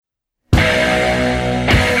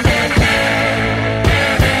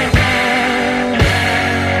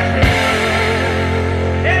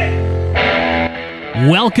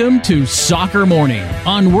Welcome to Soccer Morning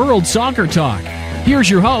on World Soccer Talk. Here's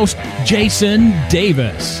your host, Jason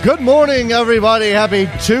Davis. Good morning, everybody. Happy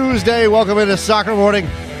Tuesday. Welcome into Soccer Morning,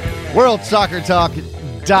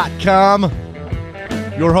 WorldSoccerTalk.com.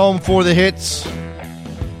 Your home for the hits.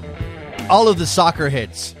 All of the soccer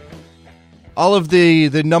hits. All of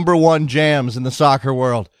the number one jams in the soccer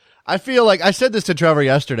world. I feel like, I said this to Trevor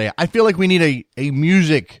yesterday, I feel like we need a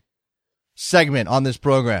music segment on this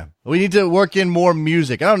program. We need to work in more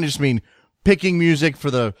music. I don't just mean picking music for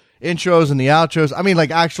the intros and the outros. I mean like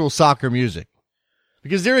actual soccer music.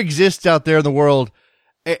 Because there exists out there in the world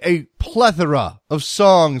a plethora of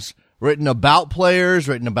songs written about players,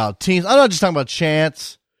 written about teams. I'm not just talking about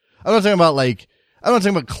chants. I'm not talking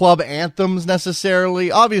about club anthems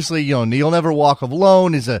necessarily. Obviously, You'll Never Walk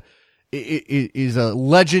Alone is a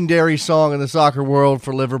legendary song in the soccer world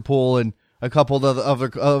for Liverpool and a couple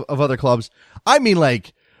of other clubs. I mean,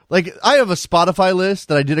 like I have a Spotify list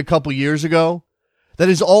that I did a couple years ago that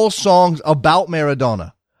is all songs about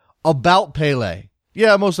Maradona, about Pele.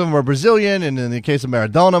 Yeah, most of them are Brazilian, and in the case of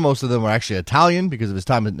Maradona, most of them are actually Italian because of his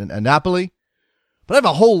time in Napoli. But I have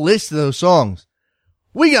a whole list of those songs.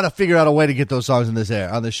 We got to figure out a way to get those songs on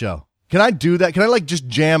this show. Can I do that? Can I just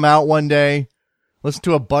jam out one day, listen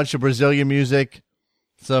to a bunch of Brazilian music,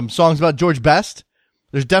 some songs about George Best?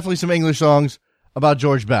 There's definitely some English songs about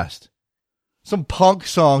George Best. Some punk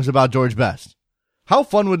songs about George Best. How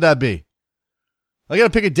fun would that be? I got to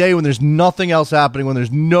pick a day when there's nothing else happening, when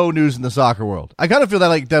there's no news in the soccer world. I kind of feel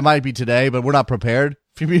that might be today, but we're not prepared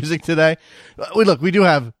for music today. We do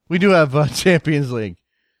have Champions League.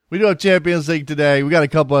 We do have Champions League today. We got a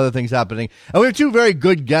couple other things happening. And we have two very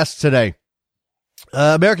good guests today.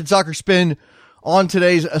 American Soccer Spin on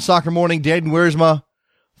today's Soccer Morning. Dan Wiersema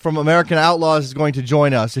from American Outlaws is going to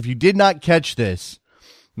join us. If you did not catch this,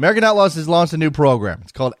 American Outlaws has launched a new program.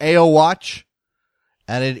 It's called AO Watch,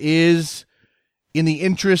 and it is in the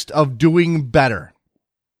interest of doing better.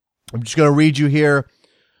 I'm just going to read you here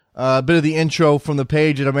a bit of the intro from the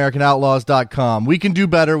page at AmericanOutlaws.com. We can do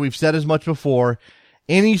better. We've said as much before.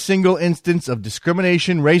 Any single instance of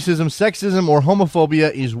discrimination, racism, sexism, or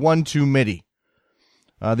homophobia is one too many.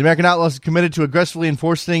 The American Outlaws is committed to aggressively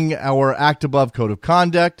enforcing our Act Above Code of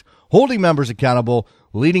Conduct, holding members accountable,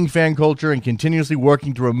 leading fan culture, and continuously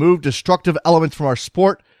working to remove destructive elements from our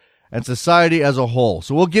sport and society as a whole.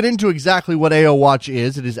 So we'll get into exactly what AO Watch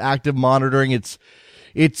is. It is active monitoring. It's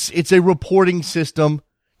a reporting system.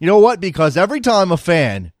 You know what? Because every time a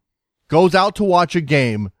fan goes out to watch a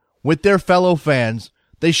game with their fellow fans,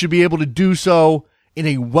 they should be able to do so in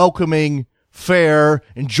a welcoming, fair,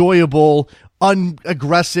 enjoyable,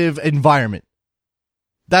 unaggressive environment.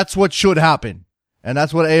 That's what should happen. And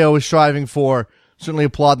that's what AO is striving for. Certainly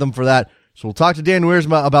applaud them for that. So we'll talk to Dan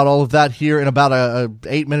Wiersema about all of that here in about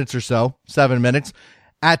 8 minutes or so, 7 minutes.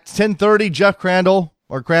 At 10:30, Jeff Crandall,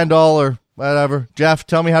 or Crandall, or whatever. Jeff,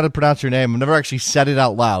 tell me how to pronounce your name. I've never actually said it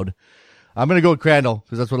out loud. I'm going to go with Crandall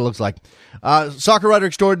because that's what it looks like. Soccer writer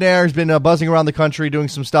extraordinaire has been buzzing around the country doing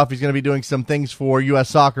some stuff. He's going to be doing some things for U.S.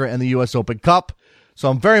 Soccer and the U.S. Open Cup. So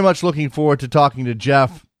I'm very much looking forward to talking to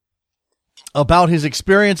Jeff about his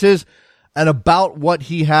experiences and about what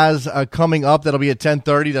he has coming up. That'll be at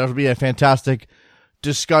 10:30. That'll be a fantastic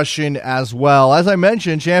discussion as well. As I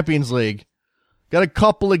mentioned, Champions League. Got a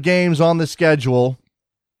couple of games on the schedule.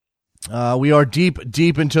 We are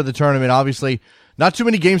deep into the tournament. Obviously, not too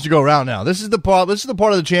many games to go around now. This is the part of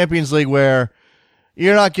the Champions League where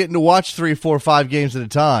you're not getting to watch 3, 4, 5 games at a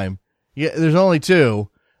time. There's only two.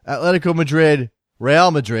 Atletico Madrid,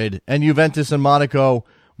 Real Madrid, and Juventus and Monaco,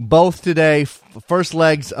 both today, first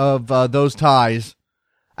legs of those ties.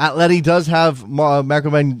 Atleti does have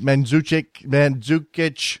Marko Mandzukic,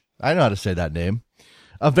 I don't know how to say that name,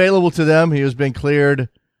 available to them. He has been cleared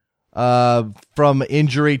from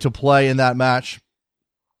injury to play in that match.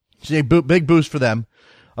 It's a big boost for them.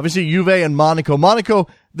 Obviously, Juve and Monaco. Monaco,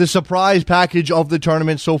 the surprise package of the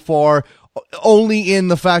tournament so far, only in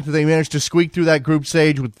the fact that they managed to squeak through that group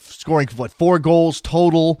stage with scoring, 4 goals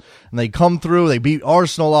total, and they come through. They beat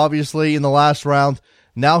Arsenal, obviously, in the last round.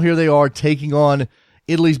 Now here they are taking on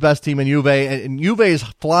Italy's best team in Juve, and Juve is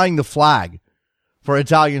flying the flag for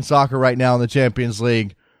Italian soccer right now in the Champions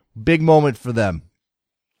League. Big moment for them.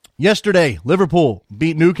 Yesterday, Liverpool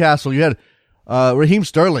beat Newcastle. You had Raheem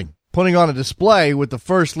Sterling putting on a display with the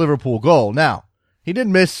first Liverpool goal. Now, he did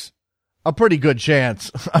miss a pretty good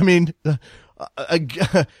chance. I mean,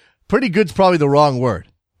 pretty good's probably the wrong word.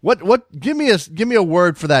 What? Give me a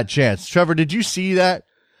word for that chance. Trevor, did you see that?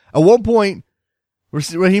 At one point,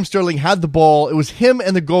 Raheem Sterling had the ball. It was him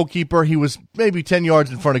and the goalkeeper. He was maybe 10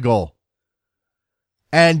 yards in front of goal.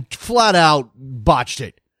 And flat out botched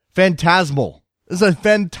it. Phantasmal. This is a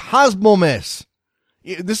phantasmal miss.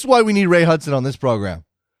 This is why we need Ray Hudson on this program.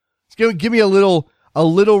 Give me a little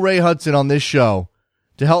Ray Hudson on this show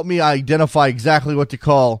to help me identify exactly what to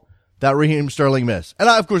call that Raheem Sterling miss. And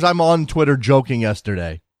of course, I'm on Twitter joking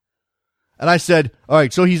yesterday. And I said, all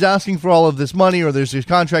right, so he's asking for all of this money, or there's this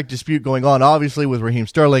contract dispute going on, obviously, with Raheem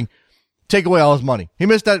Sterling. Take away all his money. He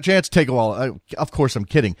missed that chance, take away of course, I'm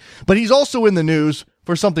kidding. But he's also in the news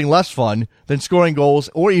for something less fun than scoring goals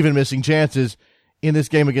or even missing chances in this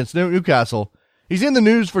game against Newcastle. He's in the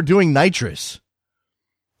news for doing nitrous.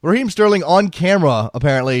 Raheem Sterling on camera,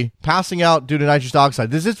 apparently, passing out due to nitrous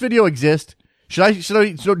oxide. Does this video exist? Do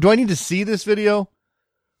I need to see this video?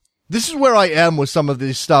 This is where I am with some of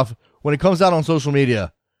this stuff when it comes out on social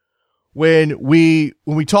media. When we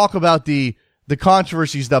talk about the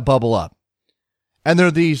controversies that bubble up. And there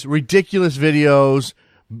are these ridiculous videos.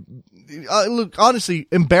 Look, honestly,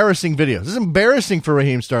 embarrassing videos. This is embarrassing for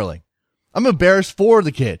Raheem Sterling. I'm embarrassed for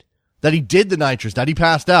the kid that he did the nitrous, that he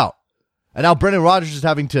passed out. And now Brendan Rodgers is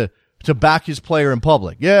having to back his player in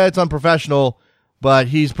public. Yeah, it's unprofessional, but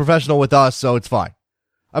he's professional with us, so it's fine.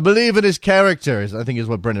 I believe in his character, I think is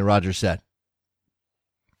what Brendan Rodgers said.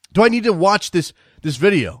 Do I need to watch this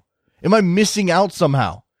video? Am I missing out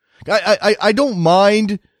somehow? I don't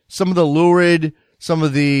mind some of the lurid, some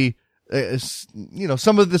of the,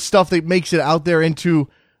 some of the stuff that makes it out there into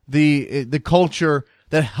the culture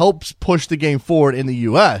that helps push the game forward in the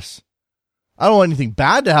U.S. I don't want anything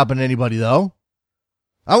bad to happen to anybody, though.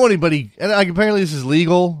 I don't want anybody, and apparently this is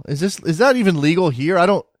legal. Is that even legal here?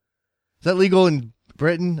 Is that legal in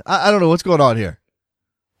Britain? I don't know what's going on here.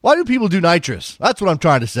 Why do people do nitrous? That's what I'm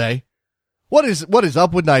trying to say. What is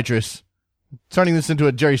up with nitrous? Turning this into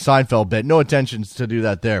a Jerry Seinfeld bit. No intentions to do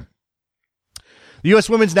that there. The U.S.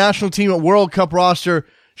 women's national team at World Cup roster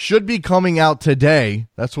should be coming out today.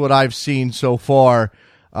 That's what I've seen so far,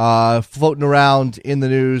 floating around in the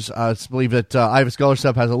news. I believe that Ivis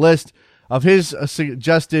Gullerstedt has a list of his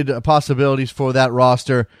suggested possibilities for that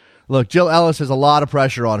roster. Look, Jill Ellis has a lot of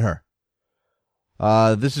pressure on her.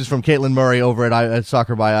 This is from Caitlin Murray over at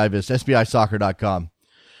Soccer by Ivis, SBIsoccer.com.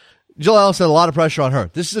 Jill Ellis had a lot of pressure on her.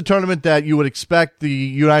 This is a tournament that you would expect the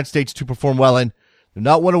United States to perform well in. They've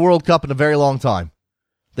not won a World Cup in a very long time.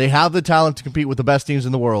 They have the talent to compete with the best teams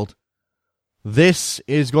in the world. This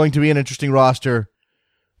is going to be an interesting roster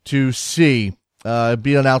to see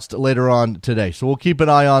be announced later on today. So we'll keep an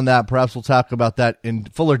eye on that. Perhaps we'll talk about that in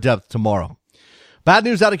fuller depth tomorrow. Bad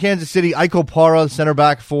news out of Kansas City. Iko Para, center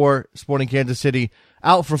back for Sporting Kansas City,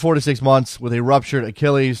 out for 4 to 6 months with a ruptured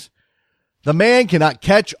Achilles. The man cannot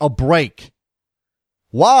catch a break.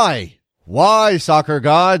 Why? Why, soccer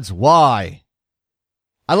gods? Why?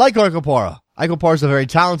 I like Iko Para. Iko Para is a very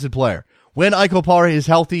talented player. When Iko Para is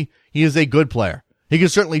healthy, he is a good player. He can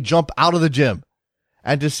certainly jump out of the gym.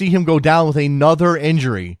 And to see him go down with another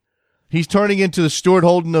injury, he's turning into the Stuart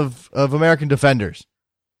Holden of American defenders.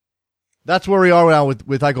 That's where we are now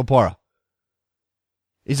with Iko Para.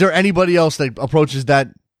 Is there anybody else that approaches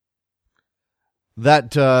that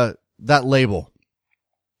label?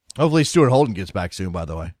 Hopefully Stuart Holden gets back soon, by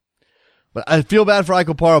the way. But I feel bad for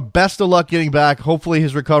Iko Para. Best of luck getting back. Hopefully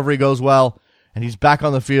his recovery goes well, and he's back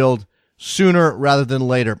on the field sooner rather than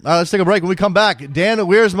later. All right, let's take a break. When we come back, Dan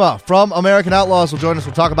Wiersema from American Outlaws will join us.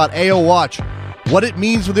 We'll talk about AO Watch, what it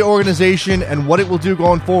means for the organization, and what it will do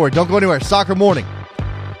going forward. Don't go anywhere. Soccer Morning.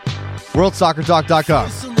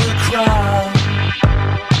 WorldSoccerTalk.com.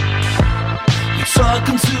 You're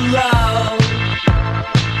talking too loud.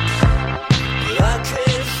 But I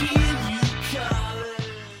can't hear you calling.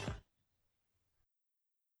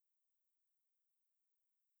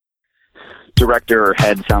 Director or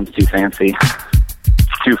head sounds too fancy.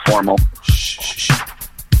 It's too formal. Shh.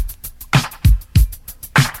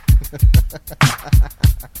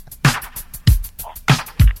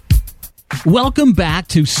 Welcome back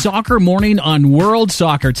to Soccer Morning on World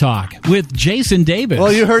Soccer Talk with Jason Davis.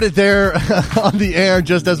 Well, you heard it there on the air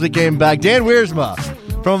just as we came back. Dan Wiersema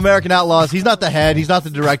from American Outlaws. He's not the head. He's not the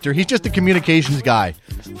director. He's just the communications guy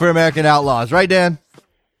for American Outlaws. Right, Dan?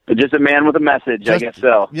 Just a man with a message, I guess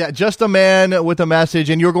so. Yeah, just a man with a message,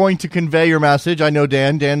 and you're going to convey your message. I know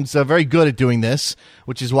Dan. Dan's very good at doing this,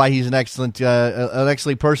 which is why he's an excellent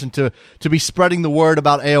person to be spreading the word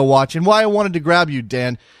about AO Watch, and why I wanted to grab you,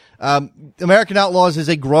 Dan. American Outlaws is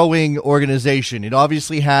a growing organization. It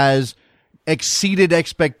obviously has exceeded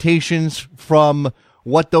expectations from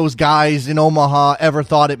what those guys in Omaha ever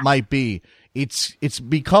thought it might be. It's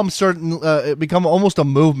become become almost a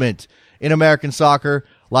movement in American soccer.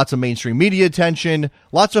 Lots of mainstream media attention,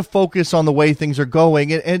 lots of focus on the way things are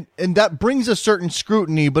going, and that brings a certain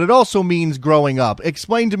scrutiny, but it also means growing up.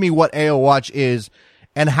 Explain to me what AO Watch is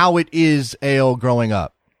and how it is AO growing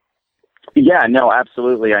up. Yeah, no,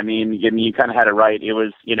 absolutely. I mean, you kind of had it right. It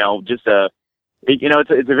was, just it's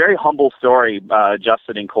a very humble story.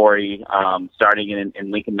 Justin and Corey, starting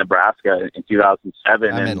in Lincoln, Nebraska in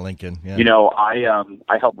 2007. I'm in Lincoln. Yeah.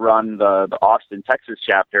 I helped run the Austin, Texas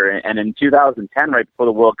chapter, and in 2010, right before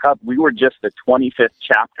the World Cup, we were just the 25th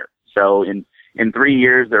chapter. So in 3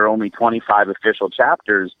 years, there are only 25 official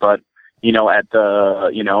chapters, but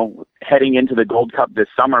heading into the Gold Cup this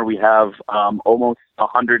summer, we have almost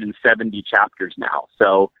 170 chapters now.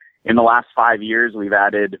 So in the last 5 years, we've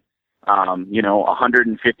added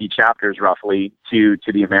 150 chapters roughly to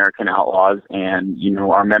the American Outlaws, and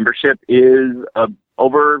our membership is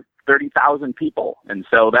over 30,000 people, and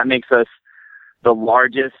so that makes us the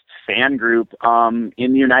largest fan group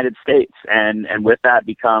in the United States, and with that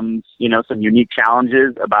becomes some unique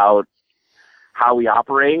challenges about how we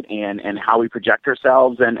operate and how we project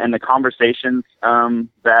ourselves, and the conversations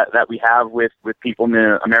that we have with people in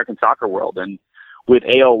the American soccer world. And with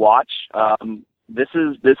AO Watch, this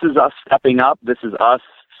is us stepping up. This is us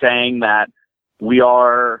saying that we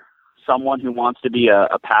are someone who wants to be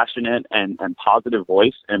a passionate and positive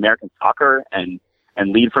voice in American soccer, and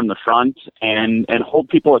lead from the front, and hold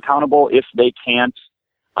people accountable if they can't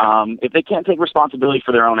take responsibility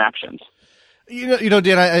for their own actions.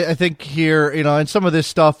 Dan, I think here, and some of this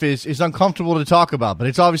stuff is uncomfortable to talk about, but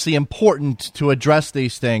it's obviously important to address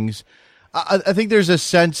these things. I think there's a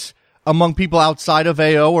sense among people outside of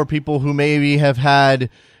AO, or people who maybe have had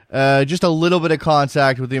just a little bit of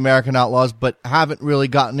contact with the American Outlaws but haven't really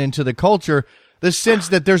gotten into the culture, the sense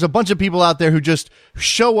that there's a bunch of people out there who just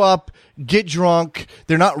show up, get drunk,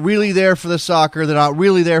 they're not really there for the soccer, they're not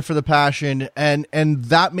really there for the passion, and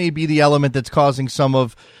that may be the element that's causing some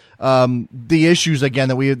of the issues again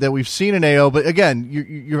that we've seen in AO. But again,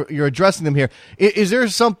 you're addressing them here. Is there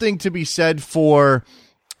something to be said for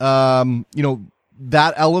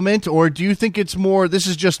that element, or do you think this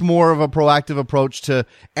is just more of a proactive approach to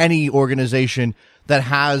any organization that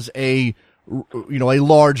has a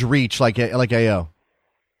large reach like AO?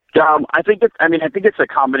 I think it's a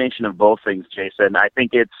combination of both things, Jason. I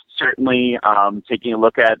think it's certainly taking a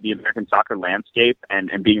look at the American soccer landscape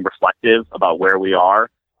and being reflective about where we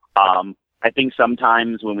are. I think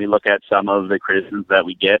sometimes when we look at some of the criticisms that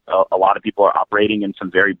we get, a lot of people are operating in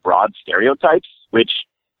some very broad stereotypes, which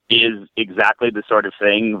is exactly the sort of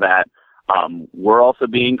thing that we're also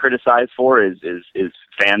being criticized for, is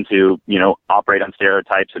fans who operate on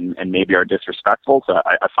stereotypes and maybe are disrespectful. So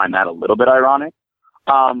I find that a little bit ironic.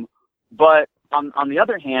 But on the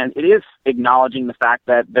other hand, it is acknowledging the fact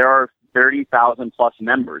that there are 30,000 plus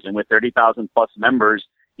members, and with 30,000 plus members,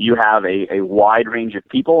 you have a wide range of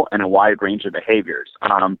people and a wide range of behaviors.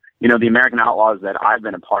 The American Outlaws that I've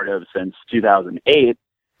been a part of since 2008,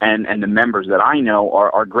 and the members that I know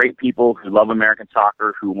are great people who love American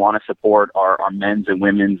soccer, who want to support our men's and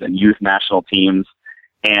women's and youth national teams,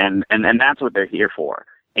 and that's what they're here for.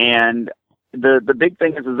 And the big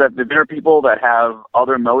thing is that there are people that have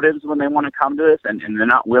other motives when they want to come to this, and they're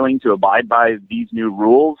not willing to abide by these new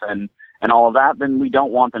rules and all of that, then we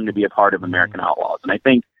don't want them to be a part of American Outlaws. And I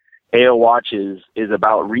think AO Watch is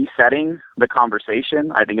about resetting the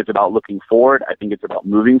conversation. I think it's about looking forward. I think it's about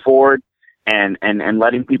moving forward and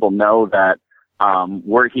letting people know that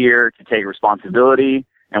we're here to take responsibility,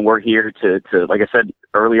 and we're here to, like I said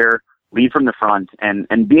earlier, lead from the front and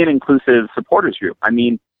be an inclusive supporters group. I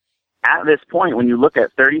mean, at this point, when you look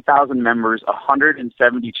at 30,000 members,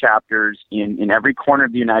 170 chapters in every corner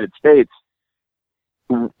of the United States,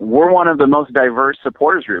 we're one of the most diverse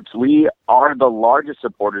supporters groups. We are the largest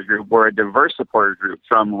supporters group. We're a diverse supporters group,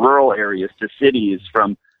 from rural areas to cities,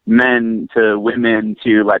 from men to women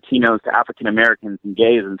to Latinos to African Americans and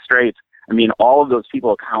gays and straights. I mean, all of those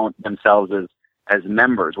people count themselves as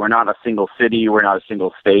members. We're not a single city. We're not a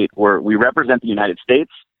single state. We represent the United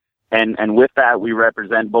States. And with that, we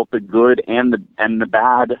represent both the good and the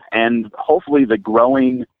bad, and hopefully the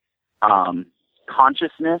growing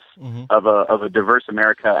consciousness of a diverse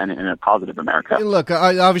America and a positive America. Look,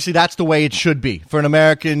 obviously that's the way it should be. For an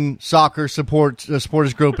American soccer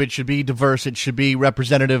supporters group, it should be diverse. It should be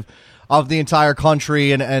representative of the entire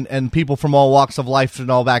country and people from all walks of life and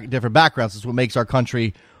all different backgrounds. That's what makes our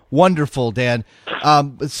country wonderful, Dan.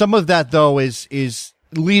 Some of that, though, is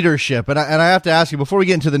leadership. And I have to ask you, before we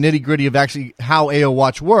get into the nitty-gritty of actually how AO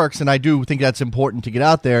Watch works, and I do think that's important to get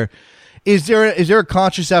out there, is there a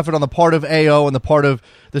conscious effort on the part of AO and the part of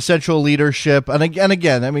the central leadership? And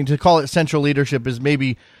again, I mean, to call it central leadership is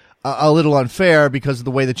maybe a little unfair because of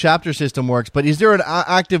the way the chapter system works, but is there an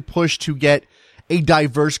active push to get a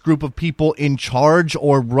diverse group of people in charge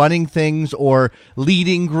or running things or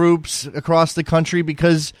leading groups across the country?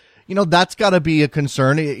 Because, you know, that's got to be a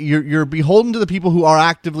concern. You're beholden to the people who are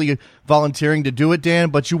actively volunteering to do it, Dan,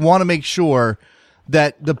 but you want to make sure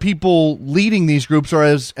that the people leading these groups are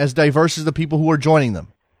as diverse as the people who are joining them.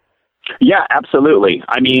 Yeah, absolutely.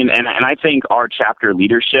 I mean, and I think our chapter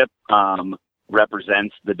leadership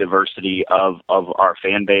represents the diversity of our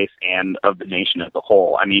fan base and of the nation as a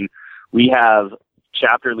whole. I mean, we have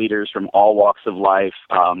chapter leaders from all walks of life,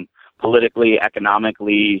 politically,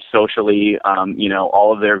 economically, socially, you know,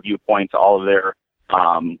 all of their viewpoints, all of their,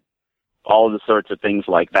 all of the sorts of things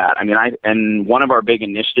like that. I mean, and one of our big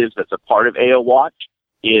initiatives that's a part of AO Watch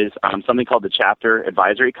is something called the Chapter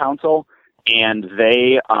Advisory Council, and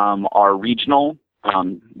they are regional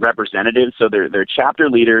representatives. So they're chapter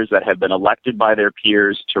leaders that have been elected by their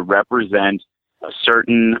peers to represent a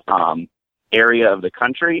certain area of the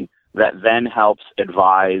country that then helps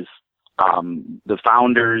advise the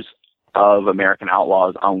founders of American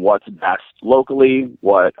Outlaws on what's best locally,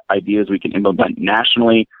 what ideas we can implement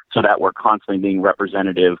nationally, so that we're constantly being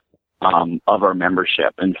representative of our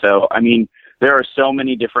membership. And so, I mean, there are so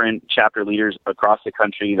many different chapter leaders across the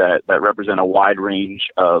country that represent a wide range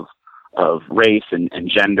of race and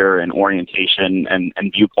gender and orientation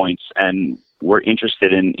and viewpoints. And we're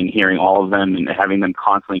interested in hearing all of them and having them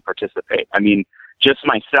constantly participate. I mean, just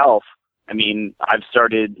myself, I mean, I've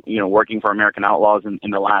started, you know, working for American Outlaws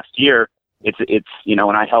in the last year. It's, you know,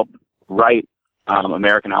 when I helped write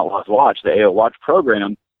American Outlaws Watch, the AO Watch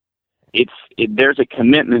program, there's a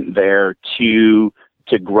commitment there to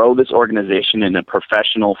grow this organization in a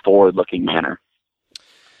professional, forward-looking manner.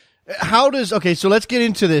 Okay, so let's get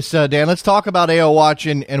into this, Dan. Let's talk about AO Watch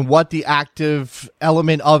and what the active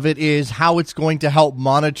element of it is, how it's going to help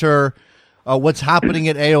monitor what's happening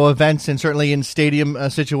at AO events and certainly in stadium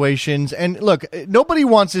situations. And look, nobody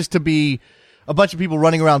wants this to be a bunch of people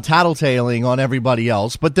running around tattletaling on everybody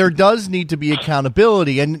else, but there does need to be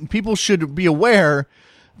accountability, and people should be aware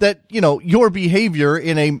that, you know, your behavior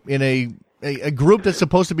in a group that's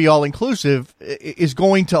supposed to be all inclusive is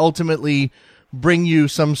going to ultimately bring you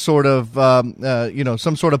some sort of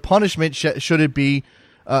some sort of punishment should it be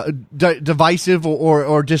divisive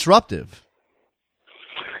or disruptive.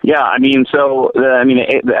 Yeah, I mean, so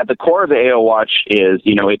at the core of the AO Watch is,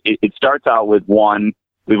 you know, it starts out with one.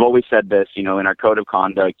 We've always said this, you know, in our code of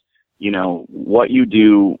conduct. You know, what you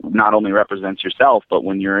do not only represents yourself, but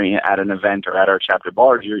when you're at an event or at our chapter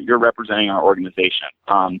bars, you're representing our organization.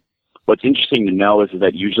 What's interesting to know is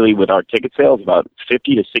that usually with our ticket sales, about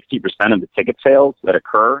 50 to 60% of the ticket sales that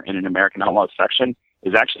occur in an American Outlaws section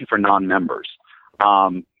is actually for non-members.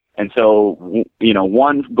 And so, you know,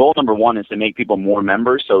 goal number one is to make people more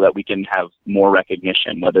members so that we can have more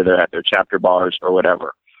recognition, whether they're at their chapter bars or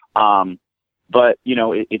whatever. But, you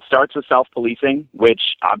know, it starts with self-policing, which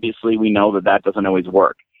obviously we know that doesn't always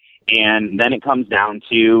work. And then it comes down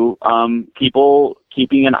to people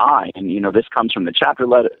keeping an eye. And, you know, this comes from the chapter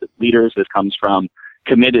leaders. This comes from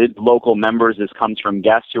committed local members. This comes from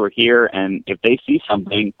guests who are here. And if they see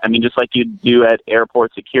something, I mean, just like you do at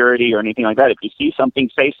airport security or anything like that, if you see something,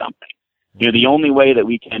 say something. You know, the only way that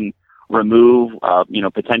we can remove, you know,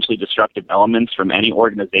 potentially destructive elements from any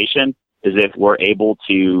organization is if we're able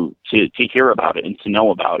to hear about it and to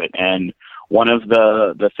know about it. And one of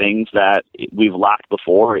the things that we've lacked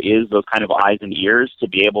before is those kind of eyes and ears to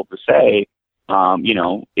be able to say, you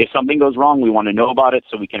know, if something goes wrong, we want to know about it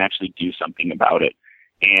so we can actually do something about it.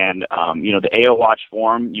 And, you know, the AO Watch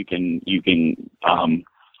form, you can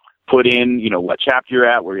put in, you know, what chapter you're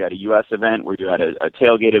at, where you're at a U.S. event, where you're at a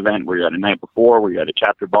tailgate event, where you're at a night before, where you're at a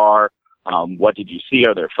chapter bar. What did you see?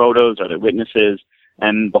 Are there photos? Are there witnesses?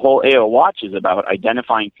 And the whole AO Watch is about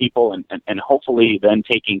identifying people and hopefully then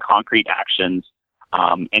taking concrete actions,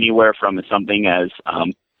 anywhere from something as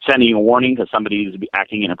sending a warning to somebody who's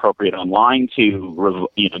acting inappropriate online to,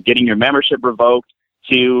 you know, getting your membership revoked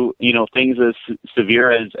to, you know, things as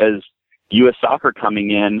severe as U.S. Soccer coming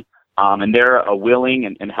in. And they're a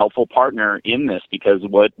willing and helpful partner in this, because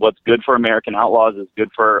what's good for American Outlaws is good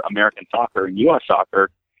for American soccer and U.S. soccer.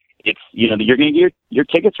 It's, you know, you're going to get your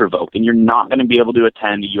tickets revoked and you're not going to be able to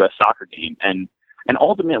attend a U.S. soccer game. And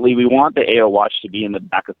ultimately we want the AO Watch to be in the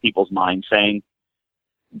back of people's minds saying,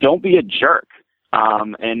 don't be a jerk,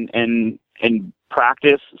 and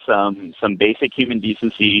practice some basic human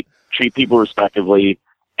decency, treat people respectively.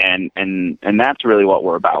 And that's really what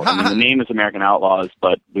we're about. I mean, the name is American Outlaws,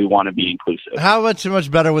 but we want to be inclusive. How much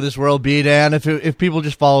better would this world be, Dan, if people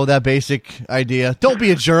just follow that basic idea? Don't be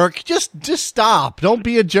a jerk. Just stop. Don't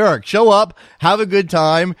be a jerk. Show up. Have a good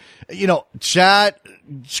time. You know, chat.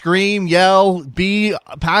 scream, yell, be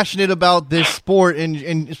passionate about this sport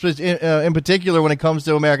in particular when it comes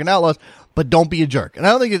to American Outlaws, but don't be a jerk. And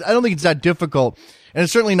I don't think it's that difficult, and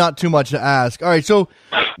it's certainly not too much to ask. All right, so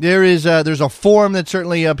there's a form that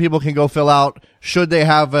certainly people can go fill out should they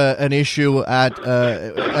have an issue at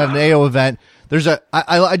an AO event.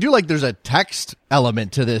 I do like there's a text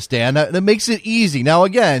element to this, Dan, that makes it easy. Now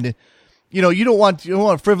again, you don't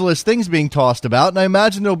want frivolous things being tossed about, and I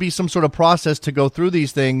imagine there'll be some sort of process to go through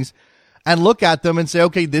these things and look at them and say,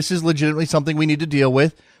 okay, this is legitimately something we need to deal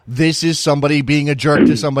with. This is somebody being a jerk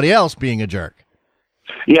to somebody else being a jerk.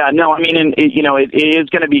 Yeah, no, I mean, it is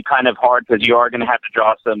going to be kind of hard because you are going to have to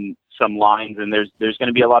draw some lines, and there's going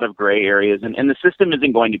to be a lot of gray areas, and the system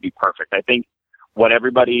isn't going to be perfect. I think what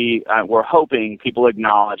everybody we're hoping people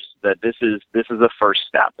acknowledge that this is the first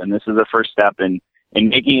step, and this is the first step in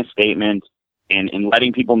making a statement and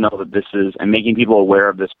letting people know that this is, and making people aware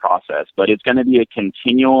of this process. But it's going to be a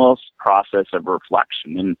continuous process of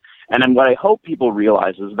reflection. And then what I hope people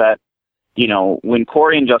realize is that, when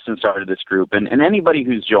Corey and Justin started this group, and anybody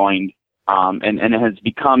who's joined and has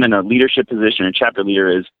become in a leadership position, a chapter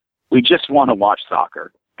leader, is we just want to watch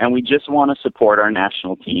soccer, and we just want to support our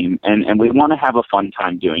national team, and we want to have a fun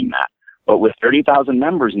time doing that. But with 30,000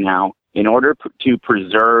 members now, in order to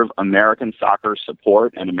preserve American soccer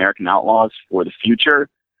support and American Outlaws for the future,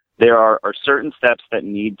 there are certain steps that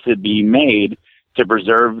need to be made to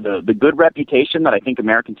preserve the good reputation that I think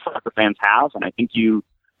American soccer fans have. And I think you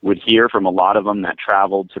would hear from a lot of them that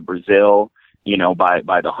traveled to Brazil,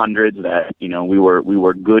 by the hundreds, that, we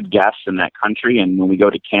were good guests in that country. And when we go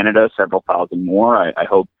to Canada, several thousand more, I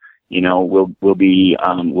hope, we'll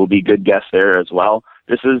be good guests there as well.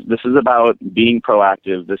 This is about being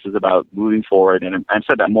proactive. This is about moving forward. And I've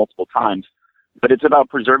said that multiple times, but it's about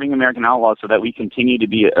preserving American Outlaws so that we continue to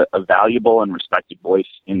be a valuable and respected voice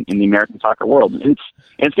in the American soccer world. And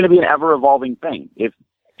it's going to be an ever evolving thing. If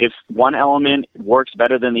one element works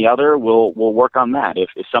better than the other, we'll work on that. If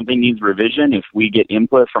something needs revision, if we get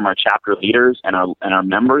input from our chapter leaders and our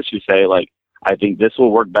members who say, like, I think this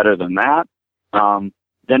will work better than that,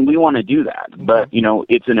 then we want to do that. But,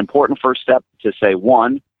 it's an important first step to say,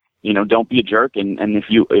 one, don't be a jerk. And if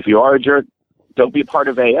you are a jerk, don't be a part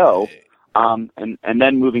of AO. And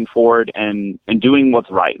then moving forward and doing what's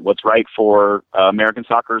right for American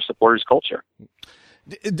soccer supporters culture.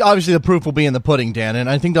 Obviously, the proof will be in the pudding, Dan, and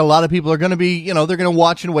I think that a lot of people are going to be, they're going to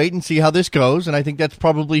watch and wait and see how this goes, and I think that's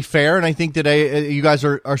probably fair, and I think that you guys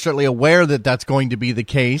are certainly aware that that's going to be the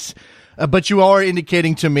case, but you are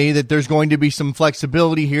indicating to me that there's going to be some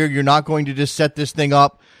flexibility here. You're not going to just set this thing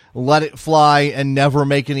up, let it fly, and never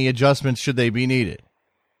make any adjustments should they be needed.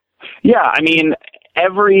 Yeah, I mean,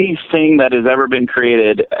 everything that has ever been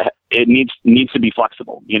created, it needs to be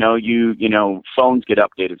flexible. Phones get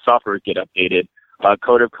updated, software get updated,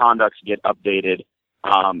 code of conducts get updated.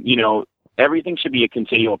 Everything should be a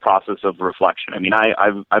continual process of reflection. I mean,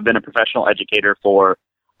 I've been a professional educator for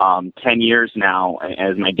 10 years now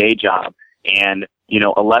as my day job, and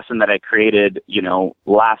a lesson that I created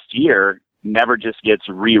last year never just gets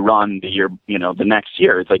rerun the next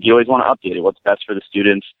year. It's like you always want to update it. What's best for the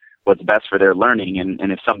students? What's best for their learning?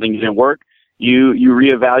 And if something didn't work, you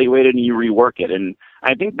reevaluate it and you rework it. And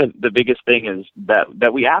I think the biggest thing is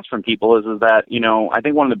that we ask from people is that, I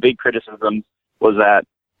think one of the big criticisms was that,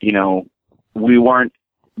 we weren't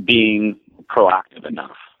being proactive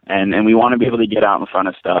enough. And we want to be able to get out in front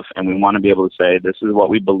of stuff, and we want to be able to say, this is what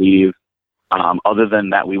we believe, other than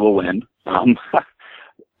that we will win.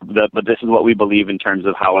 But this is what we believe in terms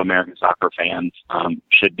of how American soccer fans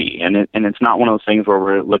should be. And it's not one of those things where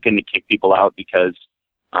we're looking to kick people out because,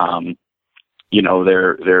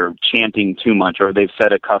 they're chanting too much or they've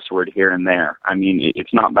said a cuss word here and there. I mean,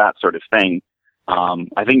 it's not that sort of thing.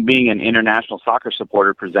 I think being an international soccer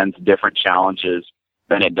supporter presents different challenges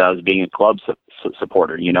than it does being a club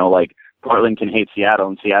supporter. Like Portland can hate Seattle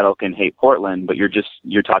and Seattle can hate Portland, but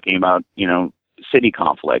you're talking about, city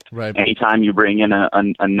conflict. Right. Anytime you bring in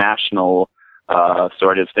a national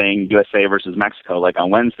sort of thing, USA versus Mexico, like on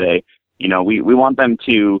Wednesday, we want them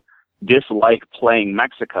to dislike playing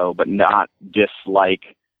Mexico, but not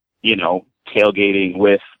dislike, tailgating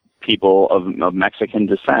with people of Mexican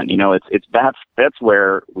descent. That's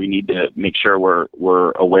where we need to make sure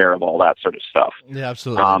we're aware of all that sort of stuff. Yeah,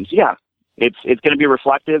 absolutely. It's going to be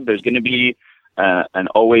reflective. There's going to be an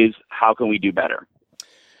always, how can we do better?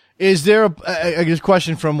 Is there a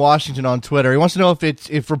question from Washington on Twitter? He wants to know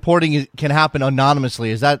if reporting can happen anonymously.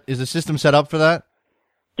 Is the system set up for that?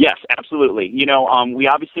 Yes, absolutely. We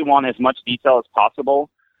obviously want as much detail as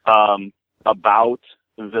possible about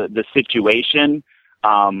the situation.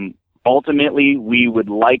 ultimately, we would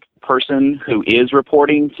like the person who is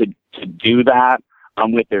reporting to do that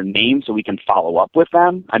with their name so we can follow up with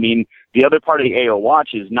them. I mean, the other part of the AO Watch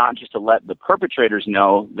is not just to let the perpetrators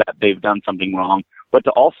know that they've done something wrong, but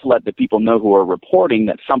to also let the people know who are reporting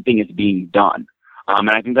that something is being done. And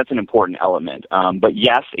I think that's an important element. But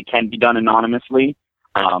yes, it can be done anonymously.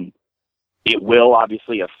 It will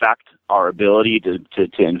obviously affect our ability to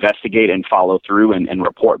investigate and follow through and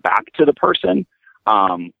report back to the person.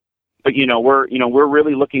 But we're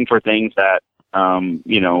really looking for things that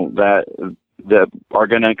that are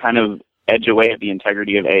going to kind of edge away at the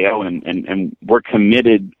integrity of AO, and we're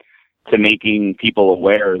committed to making people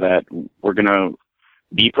aware that we're going to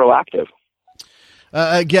be proactive.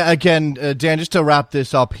 Again, Dan, just to wrap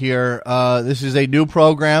this up here, this is a new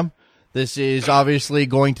program. This is obviously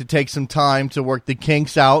going to take some time to work the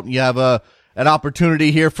kinks out. You have an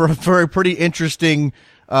opportunity here for a pretty interesting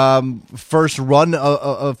first run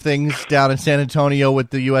of things down in San Antonio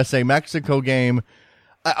with the USA-Mexico game.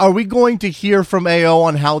 Are we going to hear from AO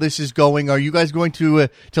on how this is going? Are you guys going to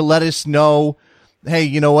let us know, hey,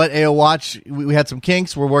 you know what, AO Watch, we had some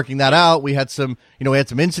kinks, we're working that out. We had some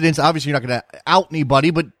incidents. Obviously, you're not going to out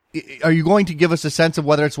anybody, but are you going to give us a sense of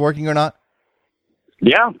whether it's working or not?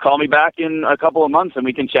 Yeah, call me back in a couple of months and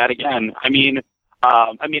we can chat again. I mean,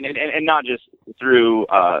 and not just through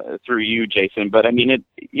you, Jason, but I mean,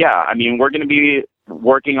 we're going to be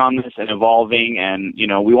working on this and evolving, and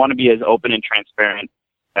we want to be as open and transparent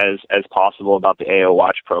as possible about the AO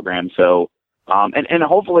Watch program. So, and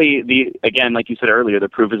hopefully again, like you said earlier, the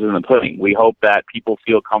proof is in the pudding. We hope that people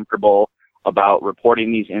feel comfortable about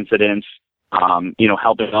reporting these incidents,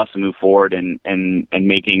 helping us move forward and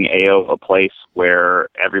making AO a place where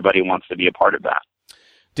everybody wants to be a part of that.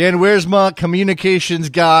 Dan Wiersema, communications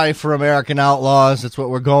guy for American Outlaws. That's what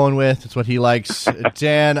we're going with. That's what he likes.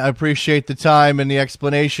 Dan, I appreciate the time and the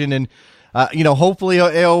explanation, and hopefully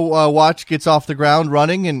AO Watch gets off the ground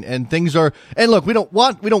running and things are. And look, we don't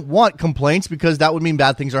want complaints because that would mean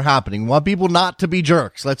bad things are happening. We want people not to be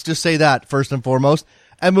jerks. Let's just say that first and foremost,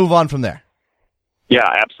 and move on from there. Yeah,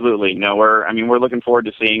 absolutely. No, we're looking forward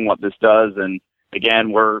to seeing what this does, and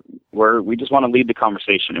again, we just want to lead the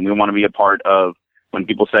conversation, and we want to be a part of when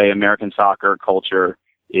people say American soccer culture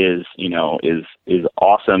is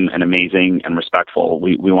awesome and amazing and respectful.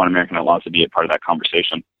 We want American Outlaws to be a part of that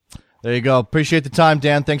conversation. There you go. Appreciate the time,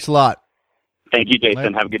 Dan. Thanks a lot. Thank you,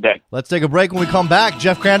 Jason. Have a good day. Let's take a break. When we come back,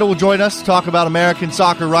 Jeff Crandall will join us to talk about American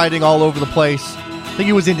soccer writing all over the place. I think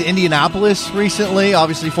he was in Indianapolis recently,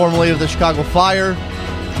 obviously formerly of the Chicago Fire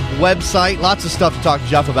website. Lots of stuff to talk to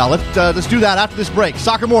Jeff about. Let's do that after this break.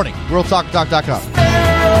 Soccer Morning, WorldSoccerTalk.com.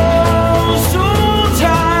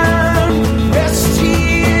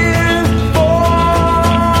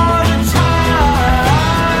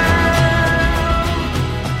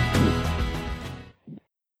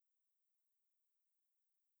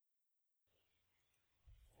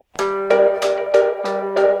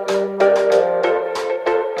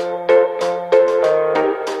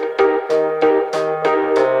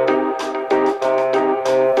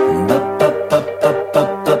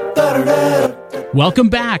 Welcome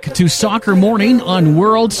back to Soccer Morning on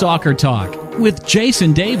World Soccer Talk with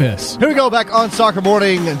Jason Davis. Here we go, back on Soccer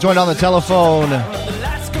Morning, joined on the telephone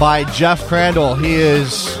by Jeff Crandall. He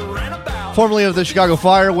is formerly of the Chicago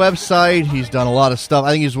Fire website. He's done a lot of stuff.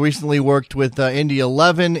 I think he's recently worked with Indy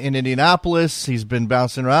 11 in Indianapolis. He's been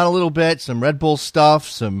bouncing around a little bit, some Red Bull stuff,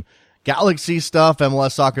 some Galaxy stuff,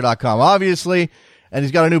 MLSsoccer.com, obviously. And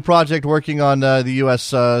he's got a new project working on the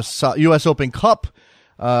U.S. Open Cup.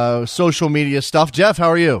 Social media stuff. Jeff, how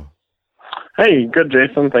are you? Hey, good,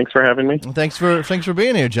 Jason. Thanks for having me. Thanks for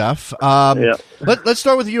being here, Jeff. Yeah. Let's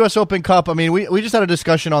start with the U.S. Open Cup. I mean, we just had a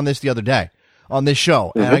discussion on this the other day on this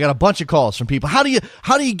show, and I got a bunch of calls from people. How do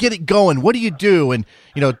you get it going? What do you do? And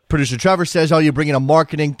producer Trevor says, you bring in a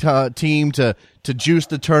marketing team to juice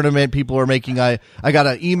the tournament. People are making. I got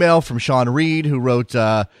an email from Sean Reed, who wrote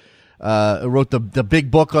the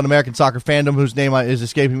big book on American soccer fandom, whose name is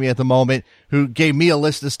escaping me at the moment, who gave me a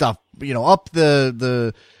list of stuff, up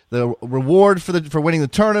the reward for winning the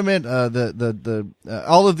tournament,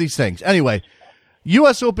 all of these things. Anyway,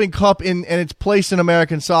 U.S. Open Cup and its place in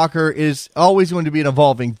American soccer is always going to be an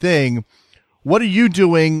evolving thing. What are you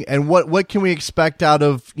doing, and what can we expect out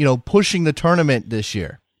of pushing the tournament this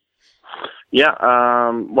year? Yeah,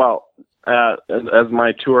 as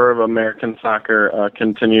my tour of American soccer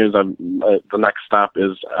continues, the next stop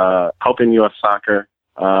is helping U.S. Soccer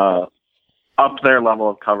up their level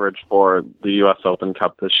of coverage for the U.S. Open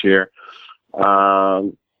Cup this year.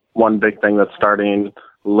 One big thing that's starting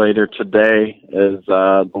later today is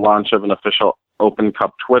the launch of an official Open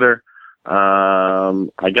Cup Twitter.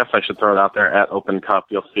 I guess I should throw it out there at Open Cup.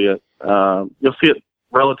 You'll see it. You'll see it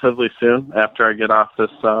relatively soon after I get off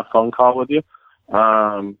this phone call with you.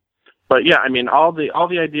 But yeah, I mean, all the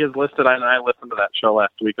ideas listed. I listened to that show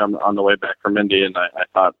last week on the way back from Indy, and I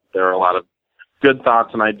thought there were a lot of good thoughts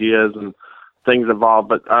and ideas and things involved.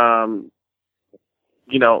 But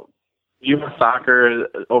you know, U.S. Soccer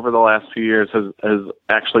over the last few years has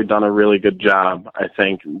actually done a really good job. I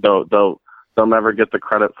think, though they'll never get the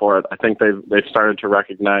credit for it. I think they've started to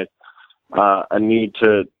recognize a need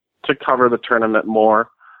to cover the tournament more.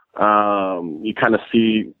 You kind of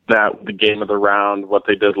see that with the game of the round, what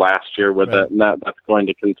they did last year with it, and that's going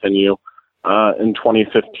to continue in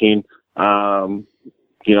 2015.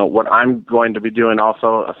 You know, what I'm going to be doing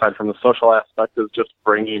also, aside from the social aspect, is just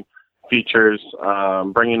bringing features,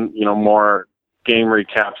 bringing, you know, more game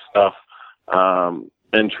recap stuff,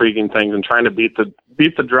 intriguing things, and trying to beat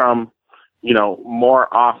the drum, you know,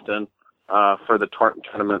 more often for the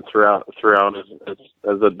tournament throughout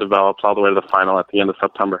as it develops all the way to the final at the end of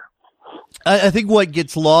September. I think what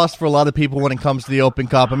gets lost for a lot of people when it comes to the Open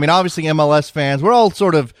Cup, I mean, obviously MLS fans, we're all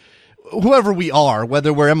sort of, whoever we are,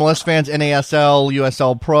 whether we're MLS fans, NASL,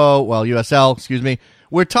 USL, excuse me,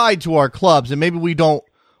 we're tied to our clubs, and maybe we don't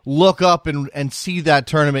look up and see that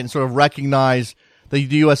tournament and sort of recognize that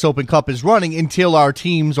the U.S. Open Cup is running until our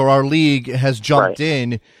teams or our league has jumped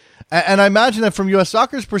in. And I imagine that from U.S.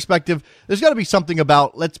 Soccer's perspective, there's got to be something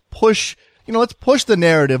about let's push the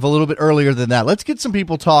narrative a little bit earlier than that. Let's get some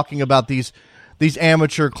people talking about these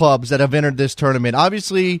amateur clubs that have entered this tournament.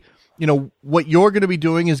 Obviously, you know, what you're going to be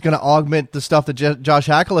doing is going to augment the stuff that Josh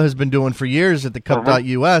Hakala has been doing for years at the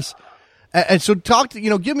Cup.us. And so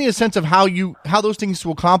give me a sense of how those things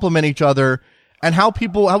will complement each other and how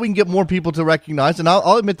we can get more people to recognize, and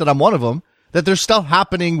I'll admit that I'm one of them, that there's stuff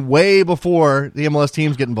happening way before the MLS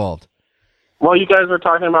teams get involved. Well, you guys were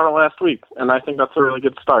talking about it last week, and I think that's a really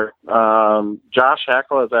good start. Josh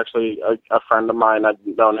Hakala is actually a friend of mine. I've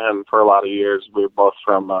known him for a lot of years. We were both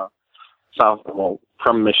from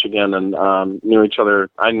from Michigan, and knew each other.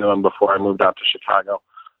 I knew him before I moved out to Chicago,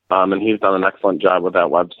 and he's done an excellent job with that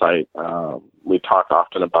website. We talk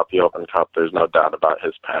often about the Open Cup. There's no doubt about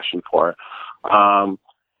his passion for it.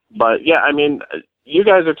 But yeah, I mean, you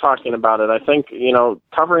guys are talking about it. I think, you know,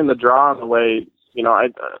 covering the draw in the way, you know,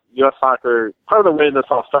 U.S. Soccer, part of the way this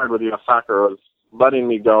all started with U.S. Soccer was letting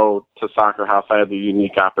me go to Soccer House. I had the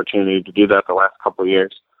unique opportunity to do that the last couple of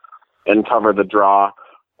years and cover the draw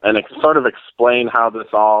and sort of explain how this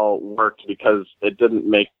all worked, because it didn't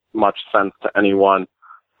make much sense to anyone.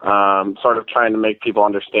 Sort of trying to make people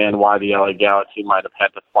understand why the LA Galaxy might have had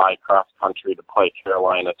to fly cross country to play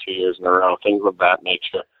Carolina 2 years in a row, things of that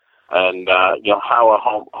nature. And, you know, how a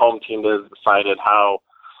home team is decided, how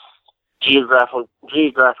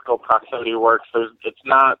geographical proximity works. It's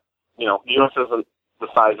not, you know, the U.S. isn't the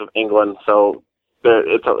size of England, so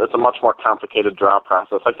it's a much more complicated draw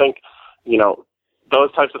process. I think, you know,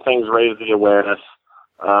 those types of things raise the awareness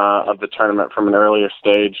of the tournament from an earlier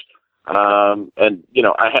stage. And, you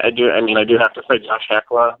know, I do have to say Josh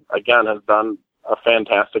Hakala, again, has done a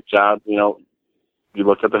fantastic job. You know, you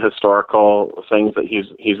look at the historical things that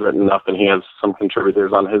he's written up, and he has some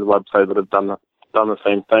contributors on his website that have done the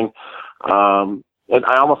same thing. And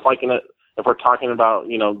I almost liken it, if we're talking about,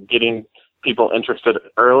 you know, getting people interested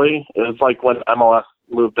early, it's like when MLS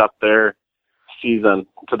moved up their season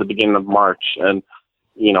to the beginning of March, and,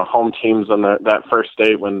 you know, home teams on that first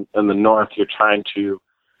day when in the North, you're trying to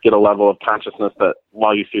get a level of consciousness that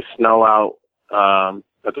while you see snow out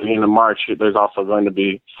at the beginning of March, there's also going to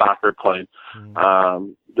be soccer played.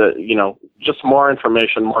 That, you know, just more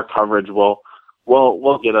information, more coverage will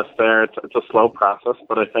get us there. It's a slow process,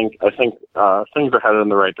 but I think things are headed in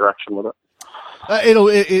the right direction with it.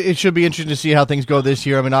 It should be interesting to see how things go this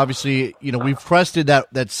year. I mean, obviously, you know, we've crested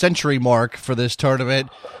that century mark for this tournament,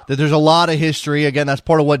 that there's a lot of history. Again, that's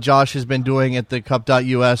part of what Josh has been doing at the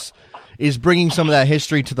Cup.us, is bringing some of that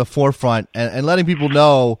history to the forefront and letting people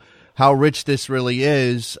know how rich this really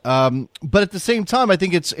is. But at the same time, I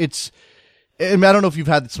think it's. I mean, I don't know if you've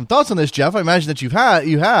had some thoughts on this, Jeff. I imagine that you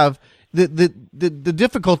have. The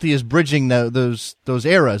difficulty is bridging those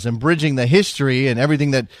eras and bridging the history and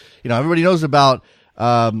everything that, you know, everybody knows about.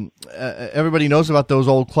 Everybody knows about those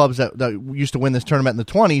old clubs that used to win this tournament in the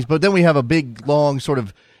 1920s. But then we have a big, long sort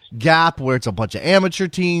of gap where it's a bunch of amateur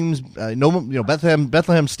teams.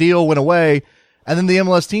 Bethlehem Steel went away, and then the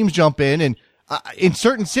MLS teams jump in. And in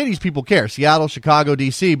certain cities, people care: Seattle, Chicago,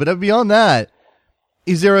 DC. But beyond that,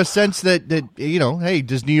 is there a sense that you know, hey,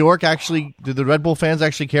 does New York do the Red Bull fans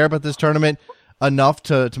actually care about this tournament enough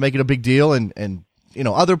to make it a big deal, and you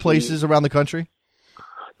know, other places around the country?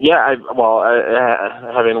 Yeah,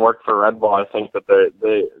 having worked for Red Bull, I think that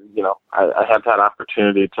I had that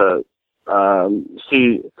opportunity to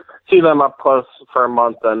see them up close for a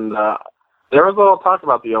month, and there was a little talk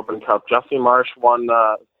about the Open Cup. Jesse Marsh won,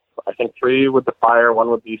 I think 3 with the Fire, 1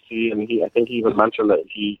 with BC, and I think he even mentioned that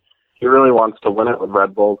he really wants to win it with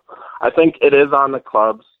Red Bull. I think it is on the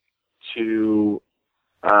clubs to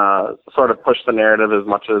sort of push the narrative as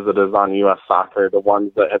much as it is on U.S. Soccer. The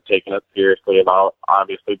ones that have taken it seriously have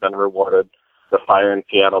obviously been rewarded. The Fire in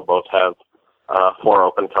Seattle both have 4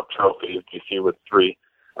 Open Cup trophies, BC with 3.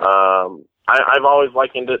 I've always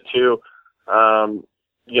likened it to,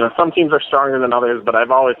 some teams are stronger than others, but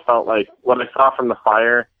I've always felt like what I saw from the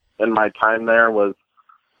Fire in my time there was,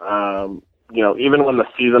 even when the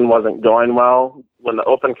season wasn't going well, when the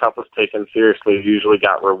Open Cup was taken seriously, you usually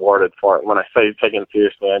got rewarded for it. When I say taken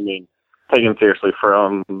seriously, I mean taken seriously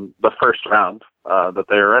from the first round that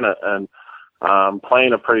they were in it, and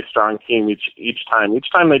playing a pretty strong team each time.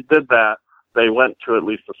 Each time they did that, they went to at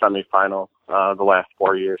least the semifinal the last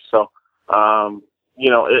 4 years. So,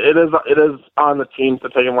 it is on the teams to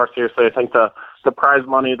take it more seriously. I think the prize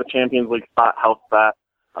money, the Champions League spot helps that.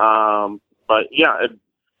 But yeah,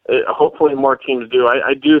 hopefully more teams do.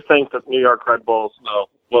 I do think that New York Red Bulls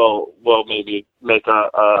will maybe make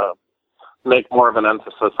more of an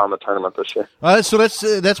emphasis on the tournament this year. So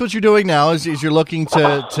that's what you're doing now is you're looking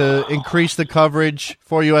to increase the coverage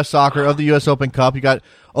for U.S. Soccer of the U.S. Open Cup. You got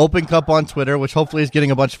Open Cup on Twitter, which hopefully is getting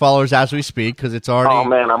a bunch of followers as we speak because it's already. Oh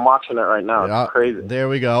man, I'm watching it right now. It's crazy. There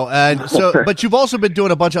we go. And so, but you've also been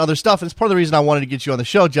doing a bunch of other stuff. And it's part of the reason I wanted to get you on the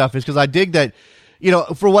show, Jeff, is because I dig that.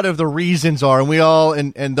 For whatever the reasons are, and we all,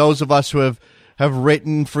 and those of us who have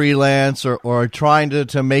written freelance or are trying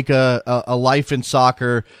to make a life in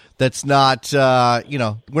soccer that's not,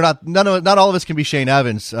 not all of us can be Shane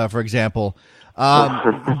Evans, for example.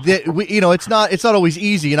 It's not always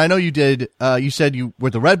easy. And I know you did, you said you were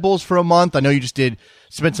at the Red Bulls for a month. I know you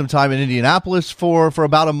spent some time in Indianapolis for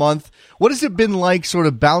about a month. What has it been like sort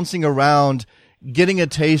of bouncing around, getting a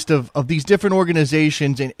taste of these different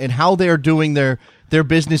organizations and how they're doing their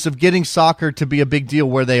business of getting soccer to be a big deal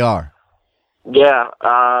where they are? Yeah,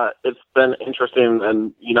 it's been interesting,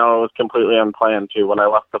 and, it was completely unplanned, too. When I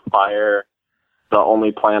left the Fire, the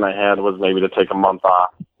only plan I had was maybe to take a month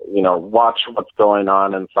off, watch what's going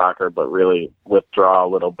on in soccer, but really withdraw a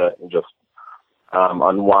little bit and just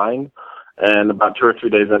unwind. And about 2 or 3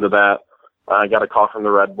 days into that, I got a call from the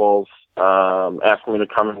Red Bulls asking me to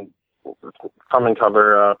come and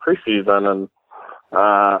cover preseason, and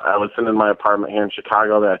I was sitting in my apartment here in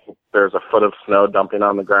Chicago. I think there's a foot of snow dumping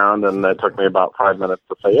on the ground, and it took me about 5 minutes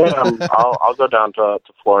to say, "Yeah, I'll go down to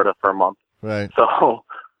Florida for a month." Right. So,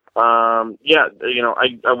 I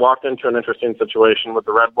walked into an interesting situation with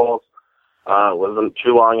the Red Bulls. It wasn't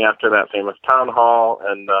too long after that famous town hall,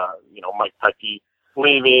 and Mike Pecky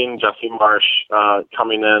leaving, Jesse Marsh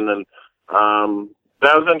coming in, and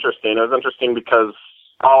that was interesting. It was interesting because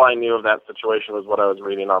all I knew of that situation was what I was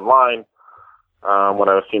reading online, what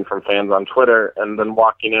I was seeing from fans on Twitter, and then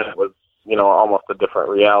walking in, it was, almost a different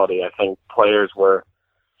reality. I think players were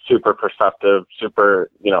super perceptive,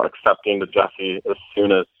 super, accepting to Jesse as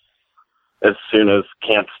soon as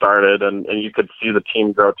camp started, and you could see the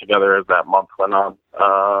team grow together as that month went on.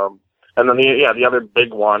 And then the other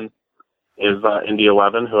big one is Indy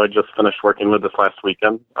 11, who I just finished working with this last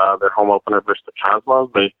weekend. Their home opener versus the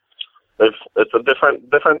Cosmos. It's a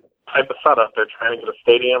different type of setup. They're trying to get a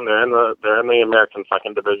stadium. They're in the American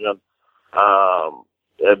Second Division,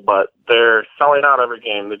 but they're selling out every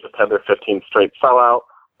game. They just had their 15th straight sellout.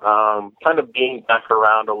 Kind of being back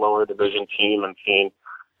around a lower division team and seeing,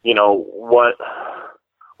 what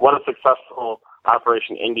a successful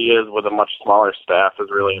Operation Indy is with a much smaller staff is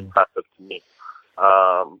really impressive to me.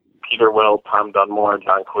 Peter Wilt, Tom Dunmore,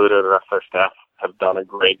 John Cluter, the rest of their staff have done a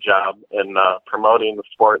great job in promoting the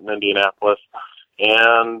sport in Indianapolis.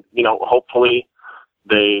 And, hopefully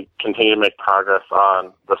they continue to make progress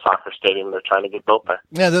on the soccer stadium they're trying to get built there.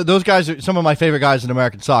 Yeah, those guys are some of my favorite guys in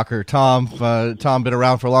American soccer. Tom been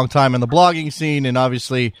around for a long time in the blogging scene, and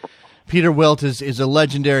obviously Peter Wilt is a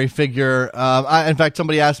legendary figure. In fact,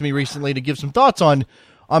 somebody asked me recently to give some thoughts on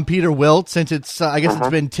Peter Wilt since it's it's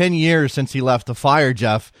been 10 years since he left the Fire,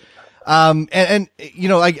 Jeff. Can I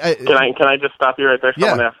just stop you right there?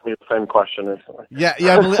 Someone asked me the same question recently. Yeah.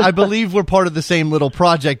 I believe we're part of the same little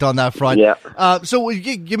project on that front. Yeah. So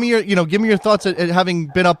give me your thoughts at having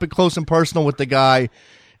been up close and personal with the guy,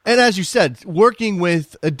 and as you said, working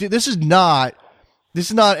with this is not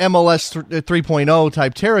MLS 3.0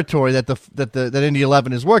 type territory that Indy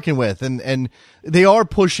 11 is working with, and they are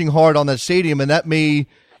pushing hard on that stadium, and that may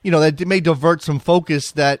that may divert some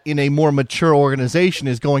focus that in a more mature organization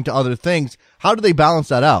is going to other things. How do they balance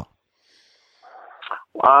that out?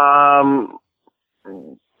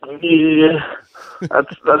 Yeah,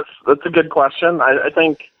 that's a good question. I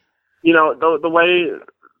think, the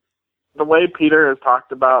way Peter has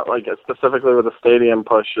talked about, like specifically with the stadium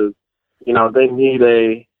push, is, they need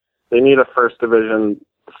a first division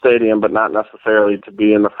stadium, but not necessarily to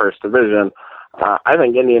be in the first division. I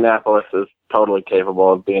think Indianapolis is totally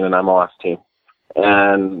capable of being an MLS team,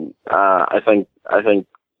 and I think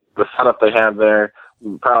the setup they have there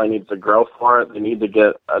probably needs to grow for it. They need to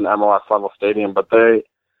get an MLS level stadium, but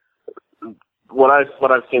what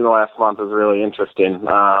I've seen the last month is really interesting.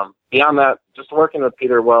 Beyond that, just working with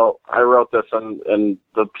Peter, I wrote this in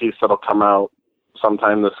the piece that'll come out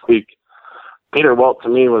sometime this week. Peter Wilt to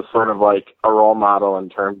me was sort of like a role model in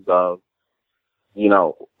terms of,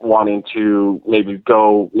 wanting to maybe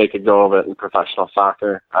make a go of it in professional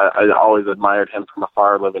soccer. I always admired him from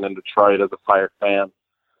afar, living in Detroit as a Fire fan.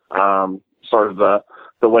 Sort of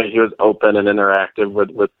the way he was open and interactive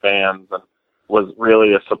with fans, and was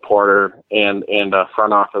really a supporter and a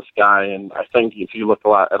front office guy. And I think if you look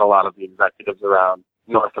at a lot of the executives around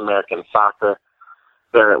North American soccer,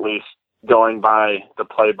 they're at least going by the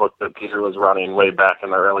playbook that Peter was running way back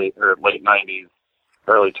in the late 90s,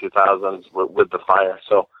 early 2000s with the Fire.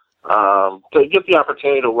 So to get the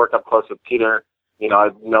opportunity to work up close with Peter,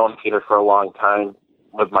 I've known Peter for a long time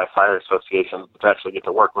with my Fire association. To actually get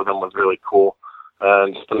to work with him was really cool.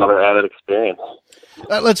 And just another added experience.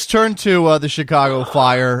 Let's turn to the Chicago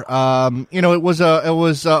Fire. It was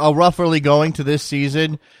a rough early going to this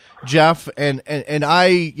season, Jeff, and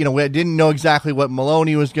I didn't know exactly what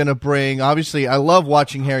Maloney was going to bring. Obviously, I love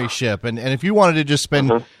watching Harry Shipp, and if you wanted to just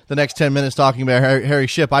spend the next 10 minutes talking about Harry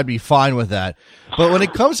Shipp, I'd be fine with that. But when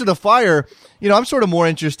it comes to the Fire, I'm sort of more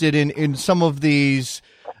interested in some of these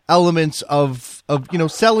elements of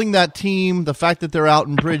selling that team, the fact that they're out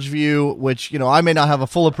in Bridgeview, which I may not have a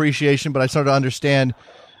full appreciation, but I sort of understand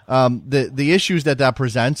the issues that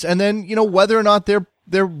presents, and then whether or not they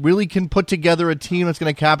really can put together a team that's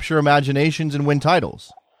going to capture imaginations and win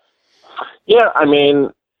titles. Yeah, I mean,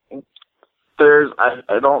 there's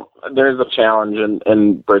a challenge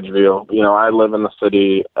in Bridgeview. I live in the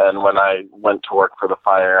city, and when I went to work for the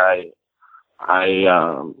Fire,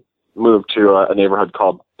 I moved to a neighborhood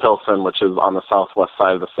called Pilsen, which is on the southwest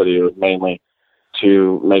side of the city. It was mainly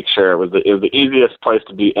to make sure it was the easiest place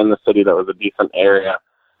to be in the city, that was a decent area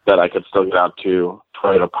that I could still get out to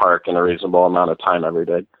Toyota Park in a reasonable amount of time every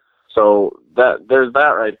day. So there's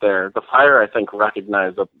that right there. The Fire, I think,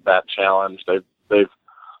 recognized that challenge. They've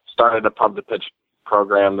started a pub to pitch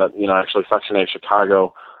program that, actually Section 8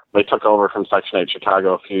 Chicago, they took over from Section 8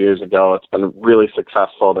 Chicago a few years ago. It's been really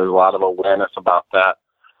successful. There's a lot of awareness about that.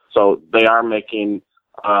 So they are making,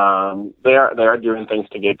 they are doing things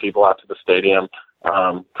to get people out to the stadium.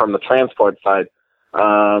 From the transport side, they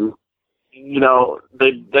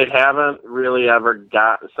haven't really ever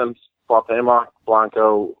got, since Cuauhtemoc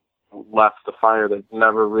Blanco left the Fire, they've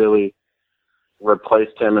never really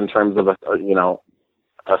replaced him in terms of a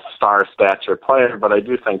star stature player. But I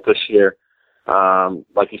do think this year,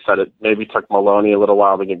 like you said, it maybe took Maloney a little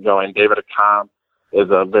while to get going. David Accam is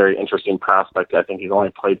a very interesting prospect. I think he's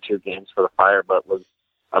only played 2 games for the Fire, but was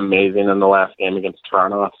amazing in the last game against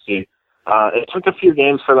Toronto FC. It took a few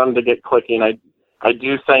games for them to get clicking. I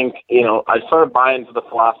do think, I sort of buy into the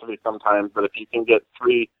philosophy sometimes that if you can get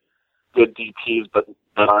 3 good DPs, but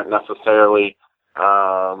that aren't necessarily,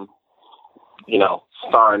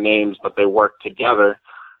 star names, but they work together,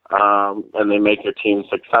 and they make your team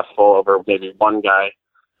successful over maybe one guy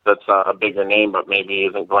that's a bigger name, but maybe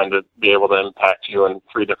isn't going to be able to impact you in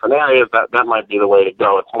 3 different areas, that might be the way to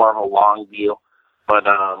go. It's more of a long view, but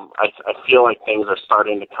I feel like things are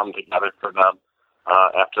starting to come together for them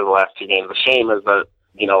after the last 2 games. The shame is that,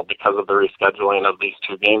 because of the rescheduling of these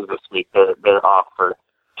 2 games this week, they're off for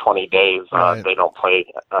 20 days. Right. They don't play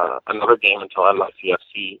another game until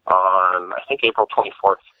NYCFC on, I think, April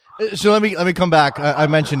 24th. So let me come back. I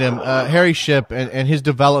mentioned him, Harry Shipp, and his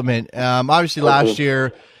development. Obviously, last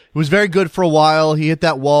year he was very good for a while. He hit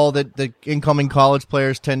that wall that the incoming college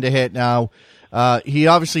players tend to hit. Now he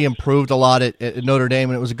obviously improved a lot at Notre Dame,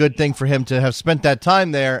 and it was a good thing for him to have spent that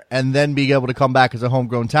time there and then be able to come back as a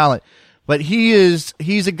homegrown talent. But he's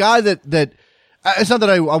a guy that it's not that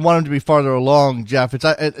I want him to be farther along, Jeff.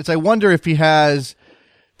 It's I wonder if he has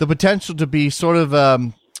the potential to be sort of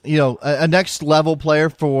a next level player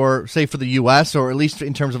for the U.S., or at least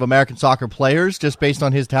in terms of American soccer players, just based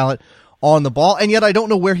on his talent on the ball. And yet I don't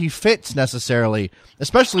know where he fits necessarily,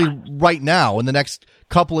 especially right now in the next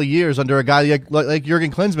couple of years under a guy like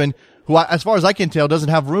Jurgen Klinsmann, who, as far as I can tell, doesn't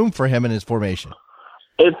have room for him in his formation.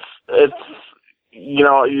 It's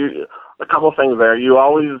a couple things there. You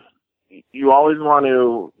always want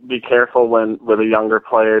to be careful with a younger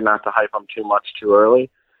player, not to hype him too much too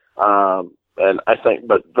early. And I think,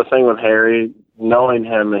 but the thing with Harry, knowing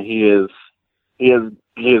him, he is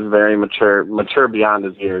very mature beyond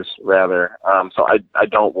his years, rather. So I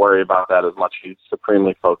don't worry about that as much. He's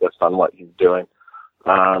supremely focused on what he's doing.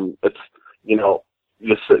 It's, you'll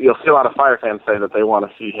see a lot of Fire fans say that they want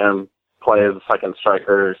to see him play as a second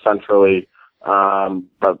striker centrally.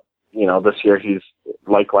 But, this year he's,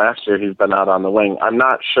 like last year, he's been out on the wing. I'm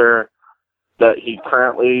not sure that he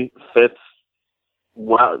currently fits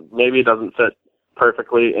well. Maybe he doesn't fit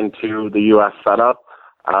perfectly into the U.S. setup.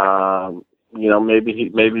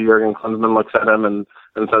 Maybe Jurgen Klinsmann looks at him and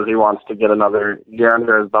says he wants to get another year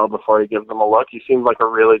under his belt before he gives him a look. He seems like a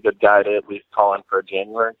really good guy to at least call in for a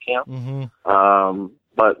January camp. Mm-hmm.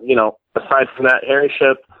 But aside from that, Harry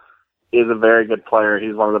Shipp is a very good player.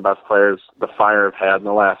 He's one of the best players the Fire have had in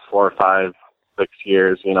the last 4, 5, 6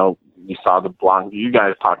 years. You saw the Blanc. You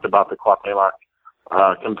guys talked about the Cuauhtemoc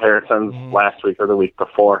comparisons last week or the week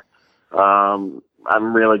before. I'm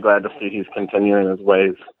really glad to see he's continuing his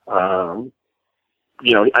ways. From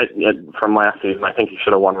last season, I think he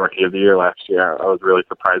should have won Rookie of the Year last year. I was really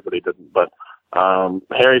surprised that he didn't. But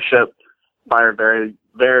Harry Shipp, Fire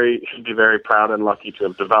should be very proud and lucky to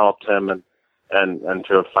have developed him and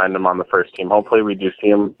to have signed him on the first team. Hopefully, we do see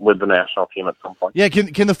him with the national team at some point. Yeah,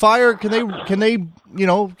 can the Fire can they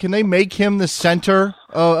make him the center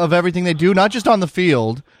of everything they do, not just on the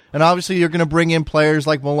field? And obviously, you're going to bring in players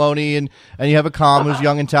like Maloney and you have a Calm who's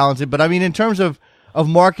young and talented. But I mean, in terms of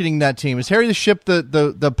marketing that team, is Harry the Shipp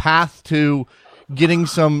the path to getting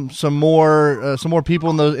some more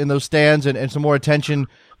people in those stands and some more attention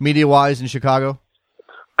media wise in Chicago?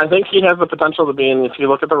 I think he has the potential to be, and if you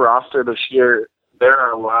look at the roster this year, there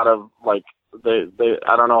are a lot of, I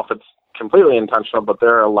don't know if it's completely intentional, but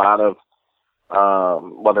there are a lot of,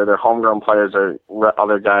 whether they're homegrown players or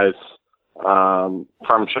other guys from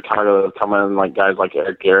Chicago that come in, like guys like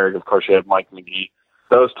Eric Gehrig. Of course, you have Mike McGee.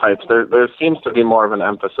 Those types. There seems to be more of an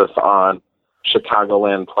emphasis on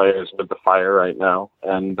Chicagoland players with the Fire right now,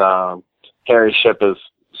 and Harry Shipp is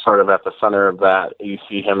sort of at the center of that. You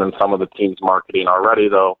see him in some of the team's marketing already,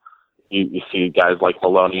 though. You see guys like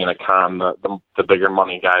Maloney and Akan, the bigger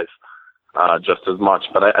money guys, just as much.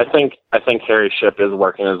 But I think Harry Shipp is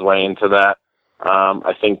working his way into that.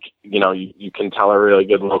 I think you can tell a really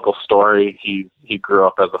good local story. He grew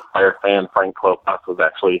up as a Fire fan. Frank Klopas was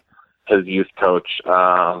actually his youth coach,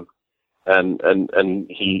 and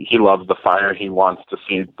he loves the Fire. He wants to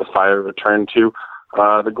see the Fire return to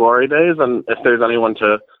the glory days, and if there's anyone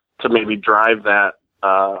to maybe drive that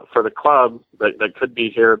for the club that could be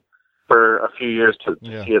here for a few years to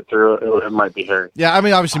see it through, it might be Harry. Yeah, I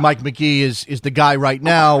mean, obviously Mike McGee is the guy right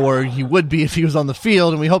now, or he would be if he was on the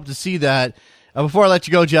field, and we hope to see that. Before I let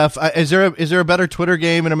you go, Jeff, is there a better Twitter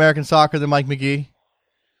game in American soccer than Mike McGee?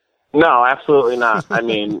 No, absolutely not. I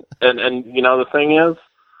mean, and the thing is,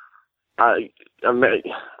 I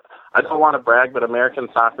don't want to brag, but American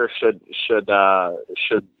soccer should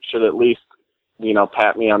at least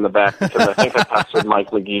pat me on the back, because I think I pestered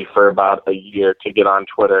Mike McGee for about a year to get on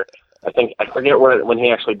Twitter. I forget when he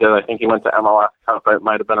actually did. I think he went to MLS Cup. It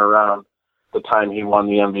might have been around the time he won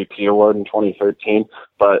the MVP award in 2013.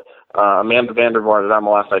 But Amanda Vandervoort at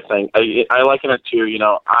MLS, I think I liken it to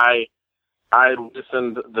I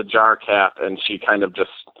listened the jar cap, and she kind of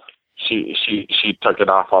just she took it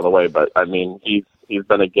off all the way. But I mean, he's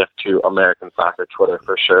been a gift to American soccer Twitter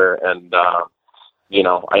for sure, and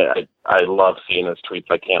I love seeing his tweets.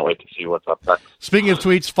 I can't wait to see what's up next. Speaking of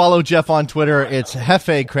tweets, follow Jeff on Twitter. It's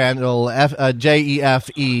Jefe Crandall,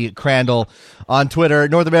 Jefe Crandall on Twitter.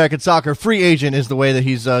 North American Soccer free agent is the way that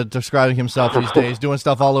he's describing himself these days, doing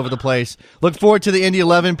stuff all over the place. Look forward to the Indy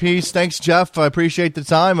 11 piece. Thanks, Jeff. I appreciate the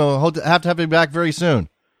time. I'll hope to have you back very soon.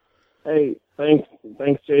 Hey, thanks,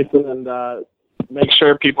 Jason, and make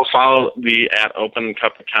sure people follow the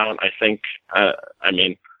 @OpenCup account. I think,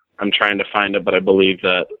 I'm trying to find it, but I believe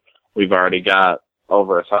that we've already got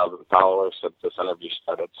over 1,000 followers since this interview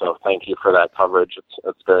started. So thank you for that coverage.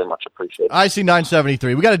 It's very much appreciated. I see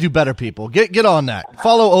 973. We got to do better, people. Get on that.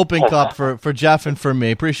 Follow Open Cup for Jeff and for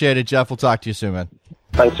me. Appreciate it, Jeff. We'll talk to you soon, man.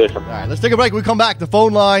 Thanks, Jason. All right, let's take a break. When we come back, the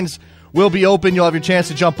phone lines will be open. You'll have your chance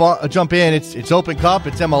to jump in. It's Open Cup,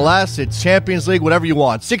 it's MLS, it's Champions League, whatever you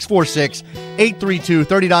want.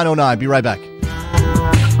 646-832-3909. Be right back.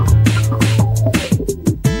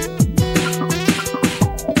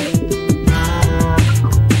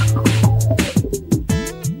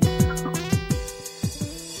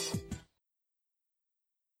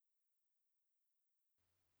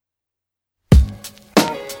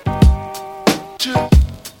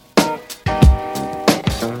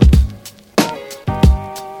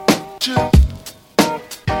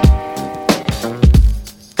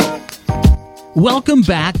 Welcome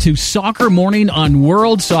back to Soccer Morning on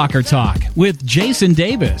World Soccer Talk with Jason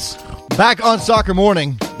Davis. Back on Soccer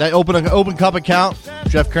Morning, that open cup account,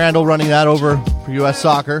 Jeff Crandall running that over for U.S.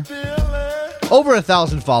 Soccer. Over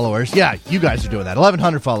 1,000 followers. Yeah, you guys are doing that.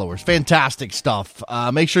 1,100 followers. Fantastic stuff.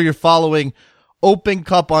 Make sure you're following Open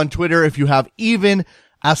Cup on Twitter if you have even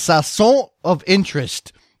a soupçon of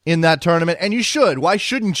interest in that tournament, and you should. Why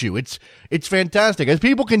shouldn't you? It's fantastic. As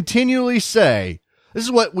people continually say, this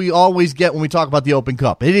is what we always get when we talk about the Open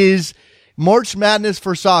Cup. It is March Madness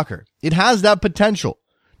for soccer. It has that potential.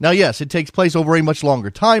 Now, yes, it takes place over a much longer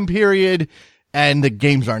time period, and the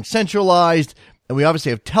games aren't centralized, and we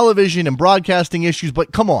obviously have television and broadcasting issues,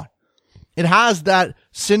 but come on. It has that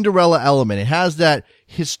Cinderella element. It has that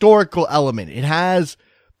historical element. It has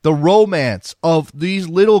the romance of these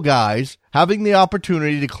little guys having the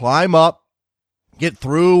opportunity to climb up, get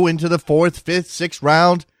through into the 4th, 5th, 6th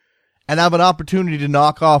round, and have an opportunity to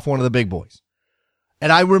knock off one of the big boys.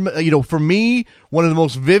 And I remember, for me, one of the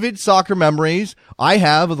most vivid soccer memories I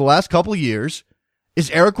have of the last couple of years is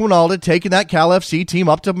Eric Winalda taking that Cal FC team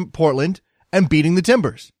up to Portland and beating the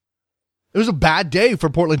Timbers. It was a bad day for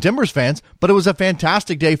Portland Timbers fans, but it was a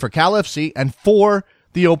fantastic day for Cal FC and for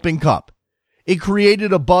the Open Cup. It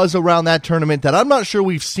created a buzz around that tournament that I'm not sure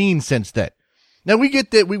we've seen since then. Now,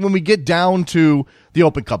 when we get down to the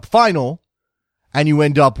Open Cup final, and you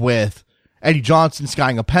end up with Eddie Johnson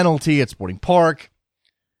skying a penalty at Sporting Park,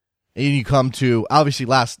 and you come to, obviously,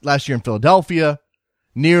 last year in Philadelphia,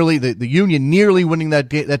 the Union nearly winning that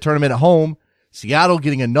tournament at home, Seattle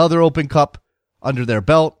getting another Open Cup under their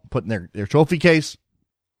belt, putting their trophy case.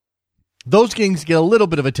 Those games get a little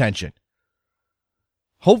bit of attention.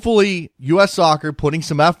 Hopefully, U.S. Soccer putting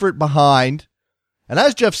some effort behind, and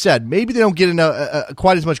as Jeff said, maybe they don't get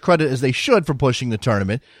quite as much credit as they should for pushing the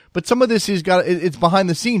tournament, but some of this it's behind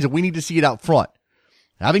the scenes, and we need to see it out front.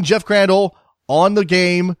 Having Jeff Crandall on the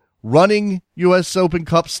game, running U.S. Open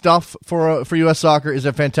Cup stuff for U.S. Soccer is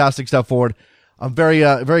a fantastic step forward. I'm very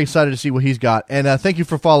excited to see what he's got, and thank you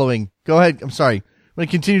for following. Go ahead. I'm sorry. I'm going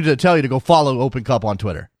to continue to tell you to go follow Open Cup on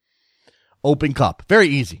Twitter. Open Cup, very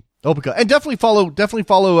easy. Open Cup, and definitely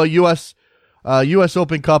follow a U.S.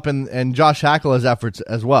 Open Cup and Josh Hackle's efforts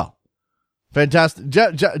as well. Fantastic.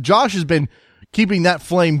 Josh has been keeping that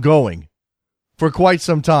flame going for quite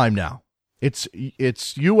some time now. It's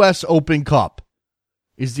U.S. Open Cup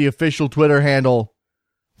is the official Twitter handle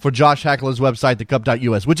for Josh Hackle's website,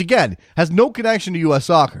 thecup.us, which again has no connection to U.S.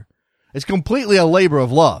 Soccer. It's completely a labor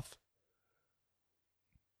of love.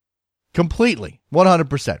 Completely.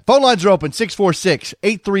 100%. Phone lines are open,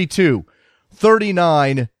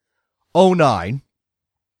 646-832-3909.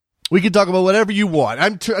 We can talk about whatever you want.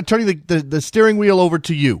 I'm turning the steering wheel over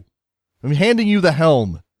to you. I'm handing you the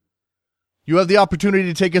helm. You have the opportunity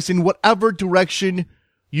to take us in whatever direction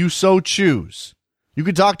you so choose. You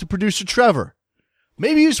can talk to producer Trevor.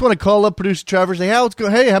 Maybe you just want to call up producer Trevor and say,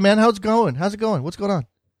 hey, man, how's it going? How's it going? What's going on?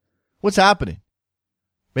 What's happening?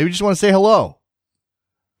 Maybe you just want to say hello.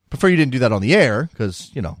 Prefer you didn't do that on the air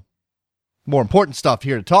because, more important stuff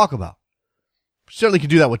here to talk about. Certainly could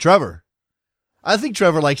do that with Trevor. I think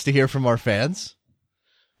Trevor likes to hear from our fans.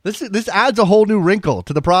 This adds a whole new wrinkle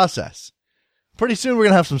to the process. Pretty soon we're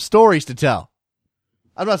going to have some stories to tell.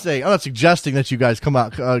 I'm not suggesting that you guys come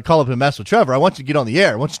out, call up and mess with Trevor. I want you to get on the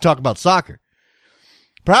air. I want you to talk about soccer.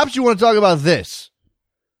 Perhaps you want to talk about this.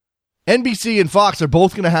 NBC and Fox are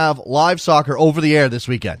both going to have live soccer over the air this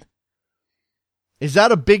weekend. Is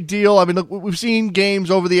that a big deal? I mean, look, we've seen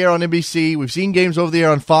games over the air on NBC. We've seen games over the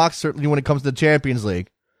air on Fox, certainly when it comes to the Champions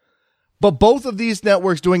League. But both of these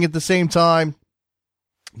networks doing it at the same time,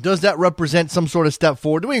 does that represent some sort of step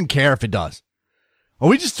forward? Do we even care if it does? Are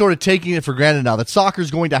we just sort of taking it for granted now that soccer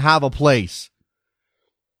is going to have a place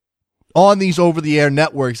on these over-the-air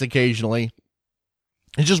networks occasionally?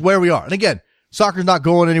 It's just where we are. And again, soccer's not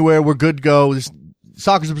going anywhere. We're good to go.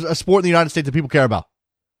 Soccer's a sport in the United States that people care about.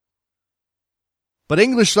 But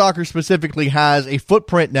English soccer specifically has a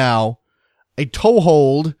footprint now, a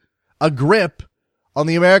toehold, a grip on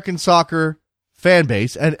the American soccer fan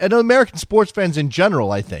base and American sports fans in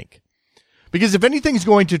general, I think. Because if anything's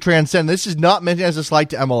going to transcend, this is not meant as a slight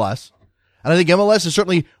to MLS. And I think MLS is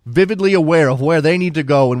certainly vividly aware of where they need to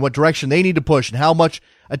go and what direction they need to push and how much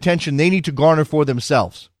attention they need to garner for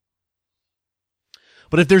themselves.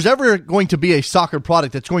 But if there's ever going to be a soccer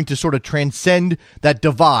product that's going to sort of transcend that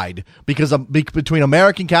divide between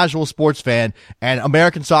American casual sports fan and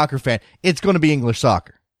American soccer fan, it's going to be English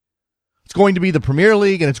soccer. It's going to be the Premier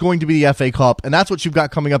League and it's going to be the FA Cup, and that's what you've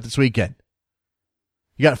got coming up this weekend.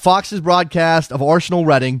 You got Fox's broadcast of Arsenal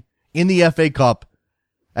Reading in the FA Cup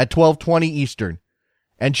at 12:20 Eastern,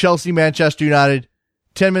 and Chelsea Manchester United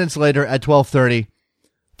 10 minutes later at 12:30.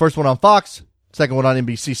 First one on Fox, second one on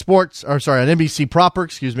NBC Sports, on NBC proper,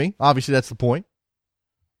 excuse me. Obviously, that's the point.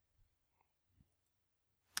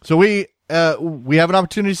 So we have an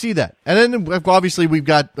opportunity to see that. And then obviously we've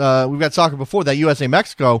got soccer before that, USA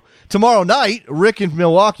Mexico. Tomorrow night, Rick in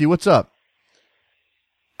Milwaukee, what's up?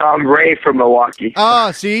 I'm Ray from Milwaukee.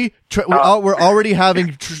 See? We're already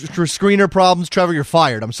having screener problems. Trevor, you're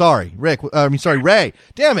fired. I'm sorry. Ray.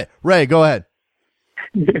 Damn it. Ray, go ahead.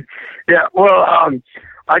 Yeah, well,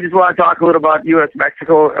 I just want to talk a little about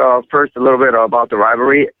U.S.-Mexico. First, a little bit about the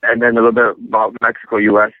rivalry, and then a little bit about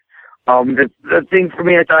Mexico-U.S. The thing for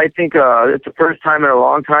me is I think it's the first time in a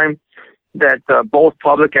long time that both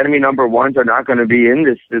public enemy number ones are not going to be in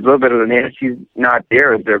this. There's a little bit of the Nancy's not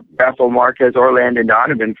there. They're Bethel Marquez or Landon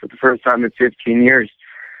Donovan for the first time in 15 years.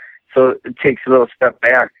 So it takes a little step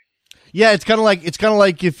back. Yeah, it's kind of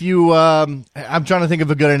like if you. I'm trying to think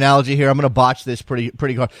of a good analogy here. I'm going to botch this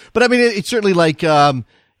pretty hard, but I mean it's certainly like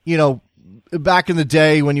back in the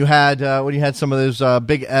day when you had some of those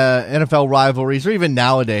big NFL rivalries, or even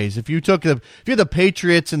nowadays, if you had the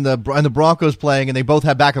Patriots and the Broncos playing and they both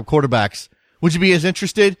had backup quarterbacks, would you be as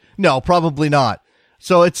interested? No, probably not.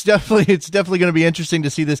 So it's definitely going to be interesting to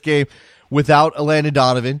see this game without a Landon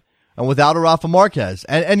Donovan and without a Rafa Marquez.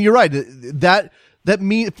 And you're right,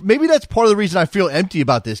 maybe that's part of the reason I feel empty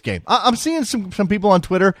about this game. I'm seeing some people on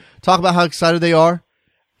Twitter talk about how excited they are.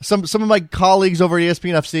 Some of my colleagues over at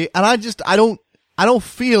ESPN FC, and I don't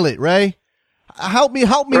feel it, Ray. Help me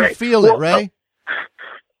Right. feel it, Ray.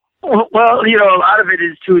 Well, a lot of it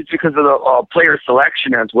is too is because of the player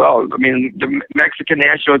selection as well. I mean, the Mexican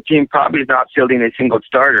national team probably is not fielding a single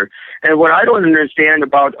starter. And what I don't understand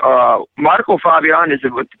about Marco Fabian is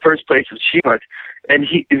with the first place of Chivas, and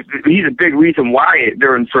he's a big reason why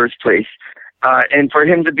they're in first place. And for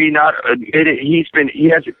him to be not admitted,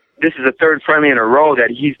 this is the third friendly in a row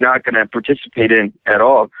that he's not going to participate in at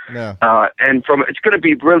all. Yeah. And it's going to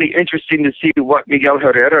be really interesting to see what Miguel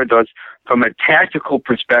Herrera does from a tactical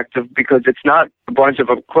perspective, because it's not a bunch of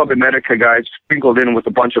Club America guys sprinkled in with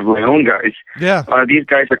a bunch of León guys. Yeah. These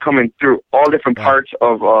guys are coming through all different parts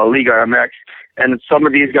of Liga MX, and some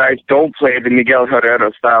of these guys don't play the Miguel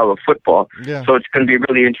Herrera style of football. Yeah. So it's going to be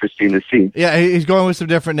really interesting to see. Yeah, he's going with some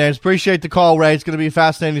different names. Appreciate the call, Ray. It's going to be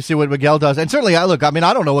fascinating to see what Miguel does. And certainly, I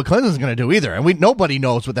don't know what Clinton's going to do either, and nobody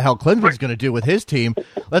knows what the hell Clinton's going to do with his team.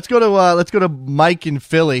 Let's go to Mike in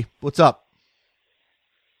Philly. What's up?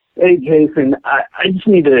 Hey, Jason. I just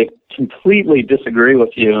need to completely disagree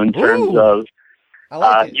with you in terms of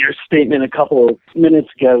your statement a couple of minutes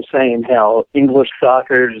ago saying how English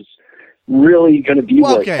soccer is really going to be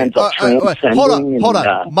what ends up transcending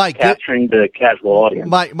and Mike, capturing the casual audience.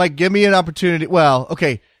 Mike, give me an opportunity. Well,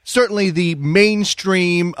 okay, certainly the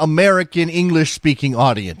mainstream American English-speaking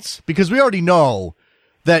audience, because we already know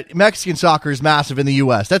that Mexican soccer is massive in the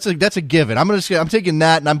U.S. That's a given. I'm taking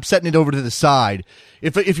that and I'm setting it over to the side.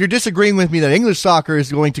 If you're disagreeing with me that English soccer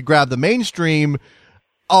is going to grab the mainstream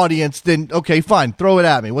audience, then okay, fine, throw it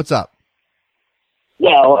at me. What's up?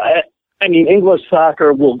 Well, I mean, English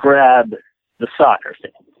soccer will grab the soccer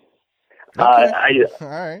fan. Okay. All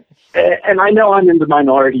right. And I know I'm in the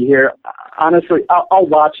minority here. Honestly, I'll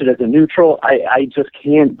watch it as a neutral. I just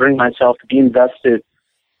can't bring myself to be invested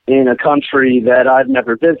in a country that I've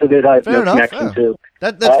never visited. I have no connection to.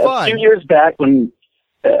 That's fine. A few years back, when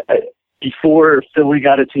before Philly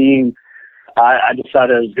got a team, I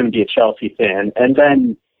decided I was going to be a Chelsea fan. And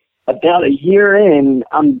then about a year in,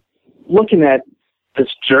 I'm looking at this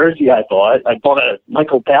jersey I bought. I bought a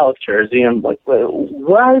Michael Ballack jersey. I'm like,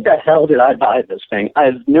 why the hell did I buy this thing? I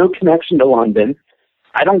have no connection to London.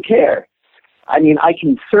 I don't care. I mean, I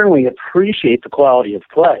can certainly appreciate the quality of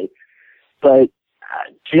play, but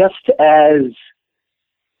just as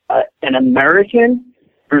an American,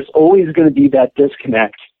 there's always going to be that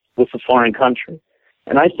disconnect with the foreign country.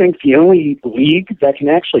 And I think the only league that can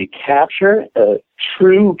actually capture a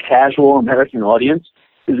true casual American audience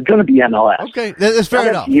is going to be MLS. Okay, that's fair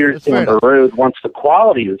enough. Years down the road, once the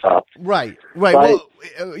quality is up. Right. Well,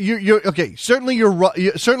 you're okay. Certainly, you're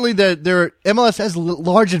right. Certainly, MLS has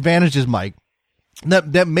large advantages, Mike,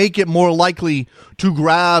 that make it more likely to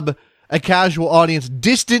grab a casual audience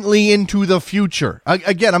distantly into the future.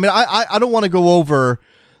 Again, I mean, I don't want to go over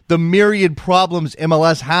the myriad problems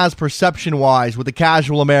MLS has perception-wise with the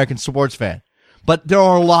casual American sports fan, but there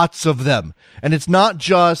are lots of them, and it's not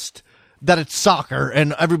just that it's soccer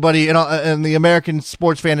and everybody and the American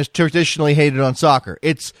sports fan is traditionally hated on soccer.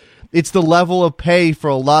 It's the level of pay for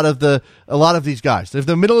a lot of these guys. If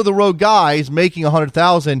the middle of the road guys making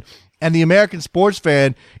 $100,000 and the American sports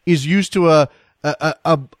fan is used to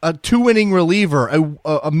a two-inning reliever,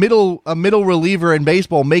 a middle reliever in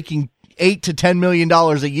baseball making $8 to $10 million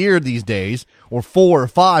a year these days, or 4 or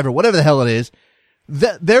 5 or whatever the hell it is.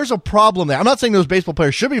 There's a problem there. I'm not saying those baseball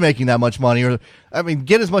players should be making that much money, or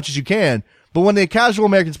get as much as you can. But when the casual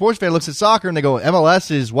American sports fan looks at soccer and they go,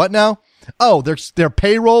 MLS is what now? Oh, their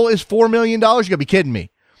payroll is $4 million. You gotta be kidding me.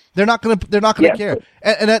 They're not gonna care.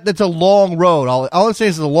 And that's a long road. All I'm saying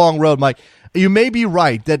is it's a long road, Mike. You may be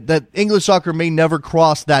right that English soccer may never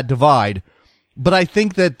cross that divide, but I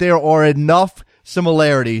think that there are enough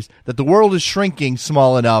similarities that the world is shrinking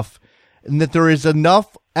small enough, and that there is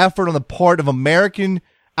enough effort on the part of American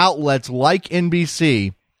outlets like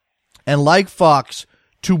NBC and like Fox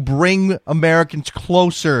to bring Americans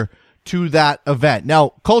closer to that event.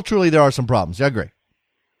 Now, culturally, there are some problems. I agree.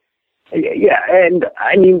 Yeah, and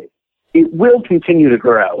I mean, it will continue to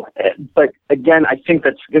grow. But again, I think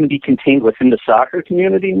that's going to be contained within the soccer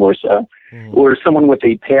community more so, or someone with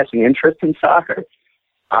a passing interest in soccer.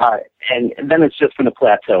 And then it's just going to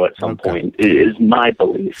plateau at some point, is my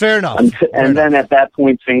belief. Fair enough. And then at that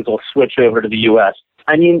point, things will switch over to the U.S.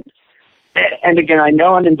 I mean, and again, I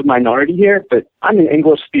know I'm in the minority here, but I'm an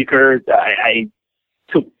English speaker. I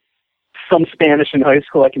took some Spanish in high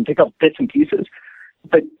school. I can pick up bits and pieces.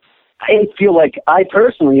 But I feel like I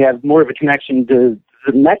personally have more of a connection to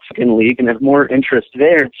the Mexican League and have more interest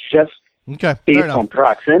there, just based on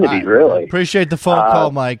proximity, really. Appreciate the phone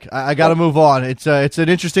call, Mike. I got to move on. It's an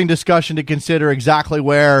interesting discussion to consider exactly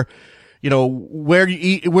where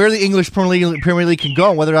the English Premier League can go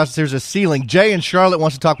and whether or not there's a ceiling. Jay in Charlotte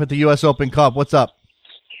wants to talk about the U.S. Open Cup. What's up?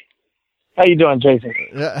 How you doing, Jason?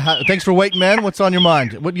 Thanks for waiting, man. What's on your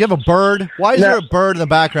mind? You have a bird? Why is there a bird in the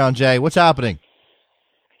background, Jay? What's happening?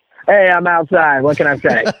 Hey, I'm outside. What can I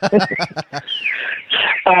say?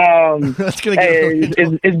 That's gonna get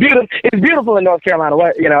it's beautiful. It's beautiful in North Carolina.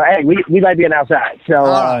 Hey, we like being outside. So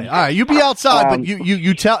all right. You be outside, but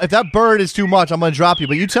you tell if that bird is too much, I'm going to drop you.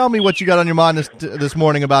 But you tell me what you got on your mind this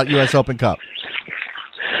morning about U.S. Open Cup.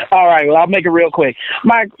 All right. Well, I'll make it real quick.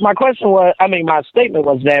 My my statement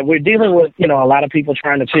was that we're dealing with, a lot of people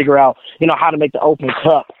trying to figure out, how to make the Open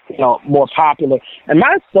Cup, more popular. And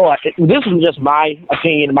my thought, this is just my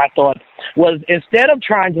opinion, my thought was instead of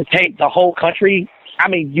trying to take the whole country,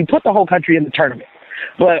 you put the whole country in the tournament,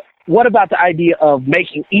 but what about the idea of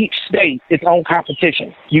making each state its own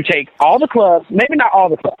competition? You take all the clubs, maybe not all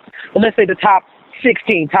the clubs, but let's say the top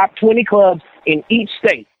 16, top 20 clubs in each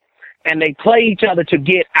state, and they play each other to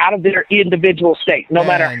get out of their individual state, no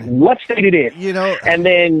matter what state it is. And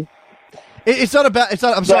then it's not a bad.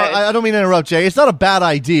 I'm sorry, I don't mean to interrupt, Jay. It's not a bad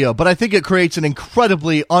idea, but I think it creates an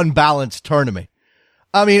incredibly unbalanced tournament.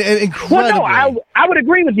 Incredibly. Well, no, I would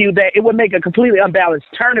agree with you that it would make a completely unbalanced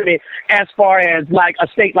tournament as far as like a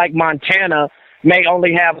state like Montana may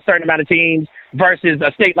only have a certain amount of teams versus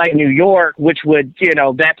a state like New York, which would,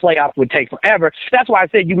 that playoff would take forever. That's why I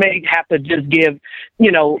said you may have to just give,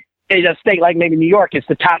 in a state like maybe New York, it's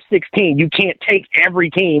the top 16. You can't take every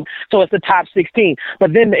team, so it's the top 16.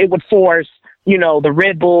 But then it would force, the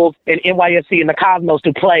Red Bulls and NYSC and the Cosmos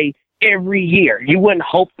to play every year. You wouldn't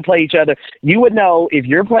hope to play each other. You would know if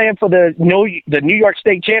you're playing for the New York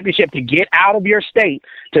State Championship to get out of your state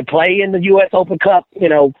to play in the U.S. Open Cup,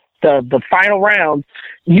 the final round,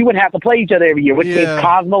 you would have to play each other every year, which means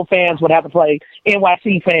Cosmo fans would have to play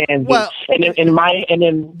NYC fans. Well,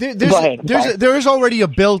 go ahead. There's already a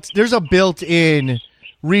built-in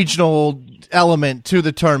regional element to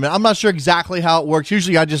the tournament. I'm not sure exactly how it works.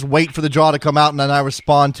 Usually I just wait for the draw to come out and then I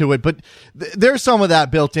respond to it, but there's some of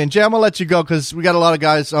that built in. Jay, I'm going to let you go because we got a lot of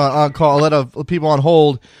guys on call, a lot of people on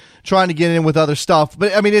hold trying to get in with other stuff.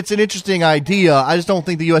 But, it's an interesting idea. I just don't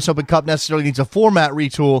think the U.S. Open Cup necessarily needs a format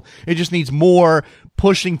retool. It just needs more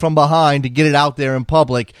pushing from behind to get it out there in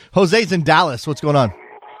public. Jose's in Dallas. What's going on?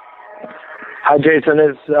 Hi, Jason.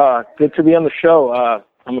 It's good to be on the show.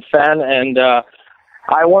 I'm a fan, and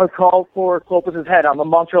I want to call for Clopas' head. I'm a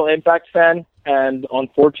Montreal Impact fan, and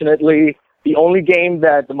unfortunately, the only game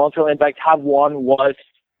that the Montreal Impact have won was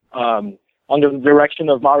under the direction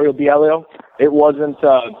of Mario Biello. It wasn't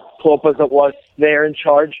Clopas that was there in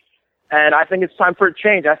charge, and I think it's time for a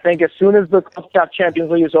change. I think as soon as the CONCACAF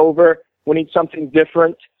Champions League is over, we need something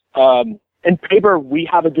different. In paper, we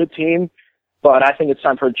have a good team, but I think it's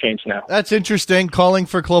time for a change now. That's interesting, calling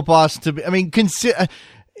for Klopas to be,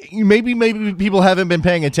 maybe people haven't been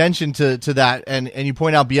paying attention to that, and you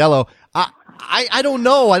point out Biello. I don't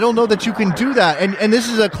know. I don't know that you can do that. And this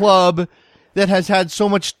is a club that has had so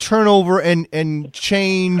much turnover and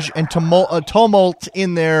change and tumult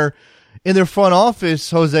in their front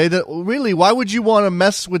office, Jose, that really, why would you want to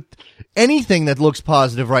mess with anything that looks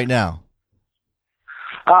positive right now?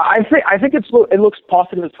 I think it looks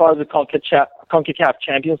positive as far as the CONCACAF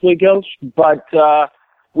Champions League goes, but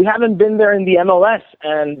we haven't been there in the MLS.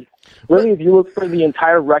 And really, if you look for the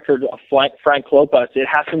entire record of Frank Lopez, it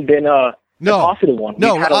hasn't been a positive one.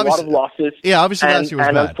 We've had a lot of losses. Yeah, obviously last year was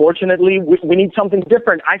bad. And unfortunately, we need something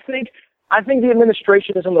different. I think the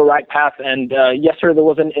administration is on the right path. And yesterday there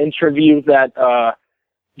was an interview that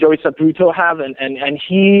Joey Saputo have, and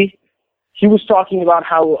he was talking about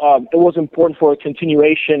how it was important for a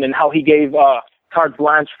continuation and how he gave carte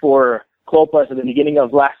blanche for Lopez at the beginning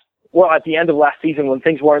of at the end of last season when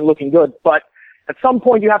things weren't looking good. But at some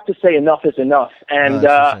point you have to say enough is enough.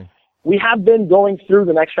 And we have been going through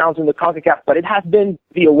the next rounds in the CONCACAF, but it has been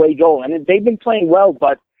the away goal. And they've been playing well,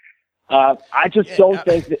 but I just don't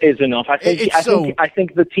think it is enough. I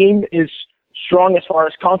think the team is strong as far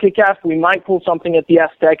as CONCACAF. We might pull something at the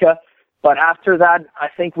Azteca. But after that, I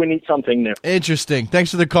think we need something new. Interesting.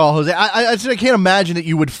 Thanks for the call, Jose. I can't imagine that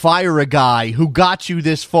you would fire a guy who got you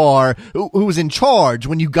this far, who was in charge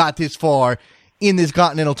when you got this far in this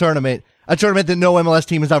Continental Tournament, a tournament that no MLS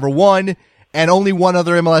team has ever won, and only one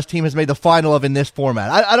other MLS team has made the final of in this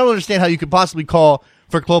format. I don't understand how you could possibly call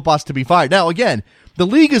for Klopas to be fired. Now, again, the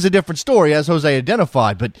league is a different story, as Jose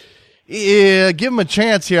identified, but give him a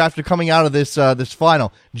chance here after coming out of this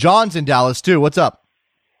final. John's in Dallas, too. What's up?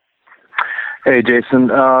 Hey, Jason.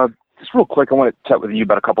 Just real quick, I want to chat with you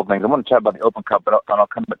about a couple of things. I want to chat about the Open Cup, but I'll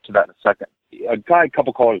come back to that in a second. A guy a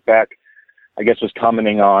couple callers back, I guess, was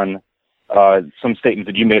commenting on some statements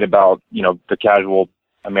that you made about, the casual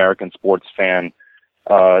American sports fan,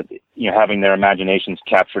 having their imaginations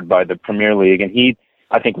captured by the Premier League. And he,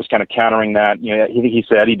 I think, was kind of countering that. He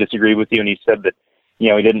said he disagreed with you, and he said that, he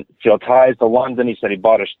didn't feel ties to London. He said he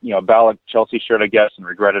bought a ballot Chelsea shirt, I guess, and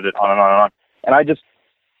regretted it, on and on and on. And I just,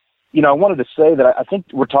 I wanted to say that I think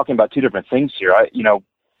we're talking about two different things here. I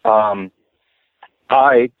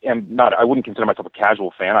wouldn't consider myself a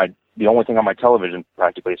casual fan. The only thing on my television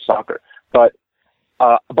practically is soccer. But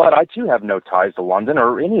I too have no ties to London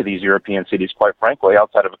or any of these European cities, quite frankly,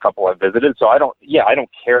 outside of a couple I've visited. So I don't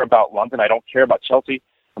care about London. I don't care about Chelsea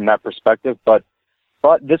from that perspective. But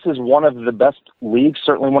this is one of the best leagues,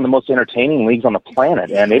 certainly one of the most entertaining leagues on the planet,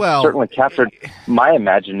 and it certainly captured my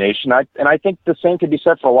imagination. And I think the same could be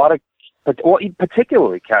said for a lot of,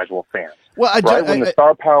 particularly casual fans. Well, when the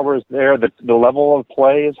star power is there, the level of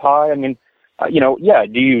play is high. I mean, do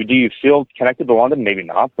you feel connected to London? Maybe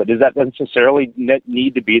not, but does that necessarily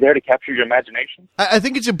need to be there to capture your imagination? I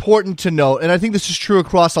think it's important to note, and I think this is true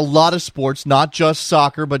across a lot of sports, not just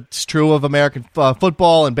soccer, but it's true of American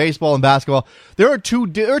football and baseball and basketball. There are two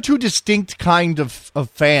distinct kind of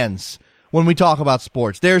fans when we talk about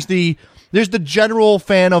sports. There's the general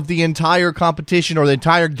fan of the entire competition or the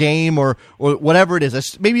entire game or whatever it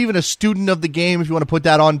is. Maybe even a student of the game, if you want to put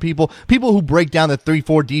that on people. People who break down the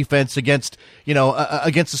 3-4 defense against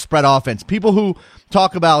the spread offense. People who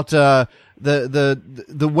talk about the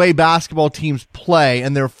way basketball teams play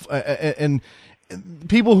and and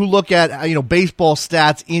people who look at baseball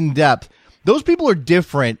stats in depth. Those people are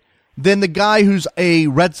different than the guy who's a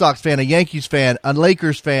Red Sox fan, a Yankees fan, a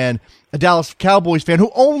Lakers fan, a Dallas Cowboys fan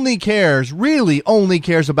who really only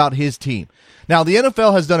cares about his team. Now, the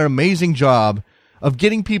NFL has done an amazing job of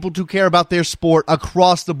getting people to care about their sport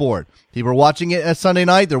across the board. People are watching it at Sunday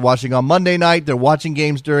night, they're watching on Monday night, they're watching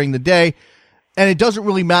games during the day, and it doesn't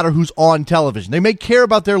really matter who's on television. They may care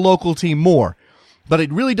about their local team more, but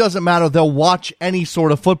it really doesn't matter. They'll watch any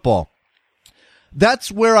sort of football.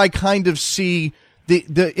 That's where I kind of see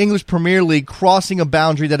the English Premier League crossing a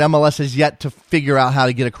boundary that MLS has yet to figure out how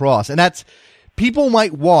to get across. And that's, people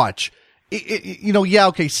might watch,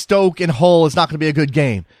 Stoke and Hull is not going to be a good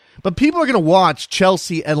game. But people are going to watch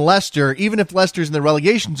Chelsea and Leicester, even if Leicester's in the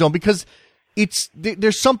relegation zone, because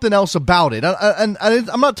there's something else about it. And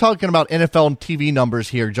I'm not talking about NFL and TV numbers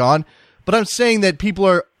here, John, but I'm saying that people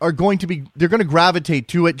are going to gravitate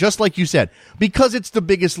to it, just like you said, because it's the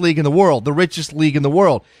biggest league in the world, the richest league in the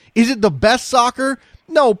world. Is it the best soccer?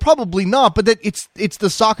 No, probably not, but that it's the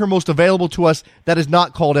soccer most available to us that is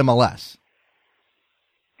not called MLS.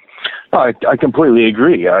 I completely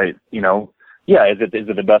agree. Is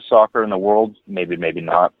it the best soccer in the world? Maybe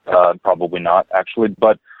not. Probably not, actually.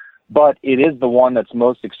 But it is the one that's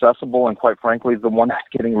most accessible, and quite frankly, the one that's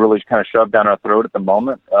getting really kind of shoved down our throat at the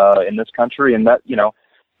moment in this country. And that,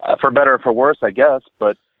 for better or for worse, I guess.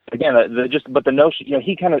 But again, the notion,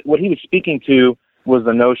 what he was speaking to was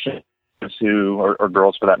the notion or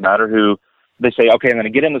girls for that matter, who they say, okay, I'm going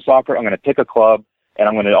to get into soccer, I'm going to pick a club, and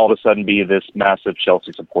I'm going to all of a sudden be this massive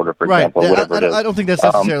Chelsea supporter, for example, whatever it is. I don't think that's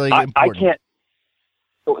necessarily important. I can't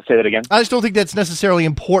say that again. I just don't think that's necessarily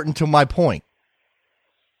important to my point.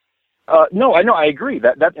 No, I know, I agree.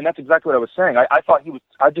 And that's exactly what I was saying. I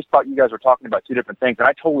just thought you guys were talking about two different things, and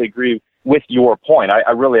I totally agree with your point.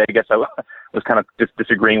 I guess I was kind of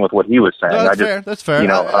disagreeing with what he was saying. No, that's fair.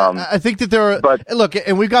 I think that there are, look,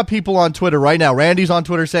 and we've got people on Twitter right now. Randy's on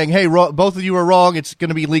Twitter saying, hey, both of you are wrong. It's going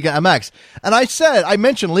to be Liga MX. And I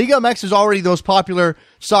mentioned Liga MX is already the most popular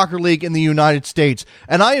soccer league in the United States.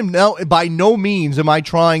 And I am now, by no means am I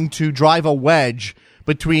trying to drive a wedge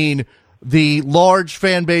between the large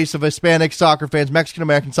fan base of Hispanic soccer fans,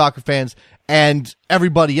 Mexican-American soccer fans, and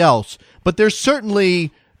everybody else. But there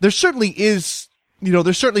certainly is,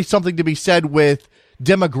 there's certainly something to be said with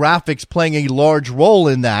demographics playing a large role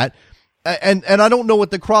in that. And I don't know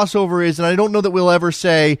what the crossover is, and I don't know that we'll ever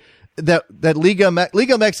say that Liga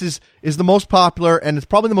MX is the most popular, and it's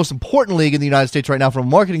probably the most important league in the United States right now from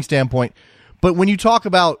a marketing standpoint. But when you talk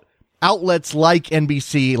about outlets like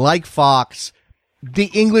NBC, like Fox,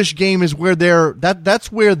 the English game is where they're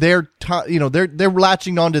latching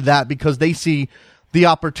onto that because they see the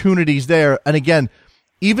opportunities there. And again,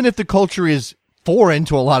 even if the culture is foreign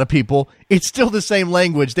to a lot of people, it's still the same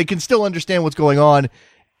language. They can still understand what's going on,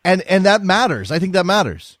 and that matters. I think that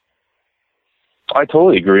matters. I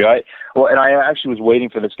totally agree. I actually was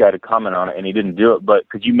waiting for this guy to comment on it, and he didn't do it. But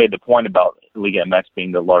because you made the point about Liga MX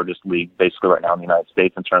being the largest league basically right now in the United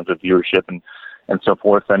States in terms of viewership and so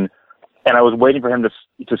forth, and I was waiting for him to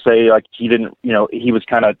say like he didn't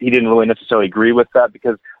really necessarily agree with that,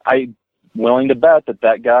 because I'm willing to bet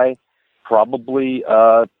that guy probably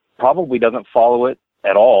doesn't follow it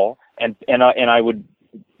at all, and I would,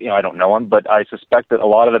 I don't know him, but I suspect that a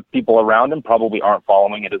lot of the people around him probably aren't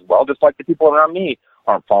following it as well, just like the people around me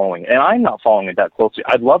aren't following it, and I'm not following it that closely.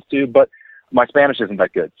 I'd love to, but my Spanish isn't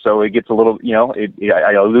that good, so it gets a little,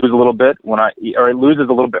 I lose a little bit it loses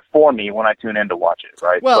a little bit for me when I tune in to watch it,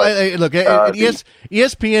 right? Well, look,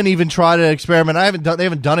 ESPN even tried an experiment. They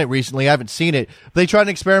haven't done it recently. I haven't seen it. They tried an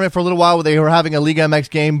experiment for a little while where they were having a Liga MX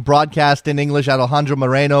game broadcast in English. Alejandro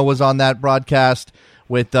Moreno was on that broadcast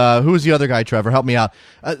with who's the other guy? Trevor, help me out.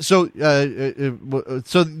 So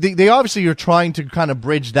they obviously are trying to kind of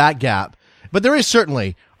bridge that gap. But there is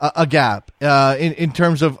certainly a gap in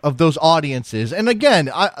terms of those audiences. And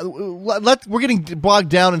again, we're getting bogged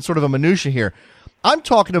down in sort of a minutia here. I'm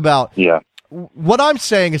talking about what I'm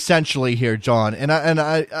saying essentially here, John, and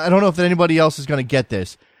I don't know if anybody else is going to get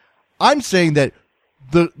this. I'm saying that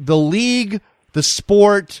the league, the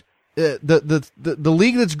sport, the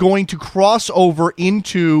league that's going to cross over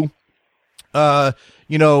into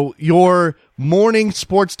your morning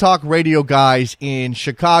sports talk radio guys in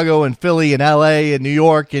Chicago and Philly and LA and New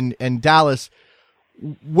York and Dallas,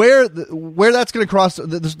 where that's going to cross,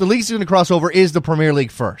 the league's going to cross over is the Premier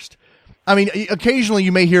League first. I mean, occasionally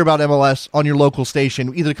you may hear about MLS on your local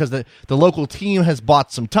station, either because the local team has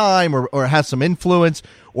bought some time or has some influence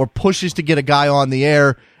or pushes to get a guy on the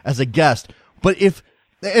air as a guest. But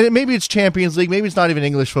and maybe it's Champions League, maybe it's not even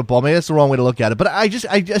English football, maybe that's the wrong way to look at it. But I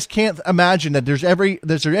just can't imagine that there's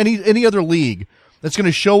any other league that's going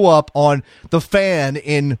to show up on the fan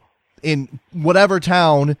in whatever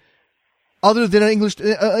town other than English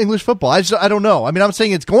football. I don't know. I mean, I'm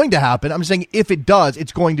saying it's going to happen. I'm saying if it does,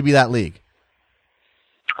 it's going to be that league.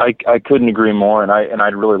 I couldn't agree more, and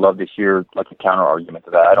I'd really love to hear like a counter argument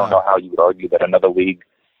to that. I don't know how you would argue that another league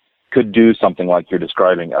could do something like you're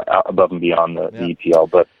describing above and beyond the EPL.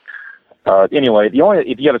 But anyway, if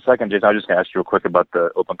you have a second, Jason, I was just going to ask you real quick about the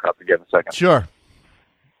Open Cup. If you have a second. Sure.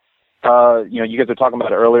 You guys were talking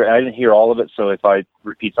about it earlier, and I didn't hear all of it, so if I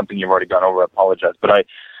repeat something you've already gone over, I apologize. But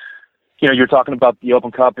you're talking about the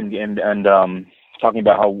Open Cup and talking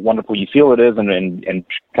about how wonderful you feel it is, and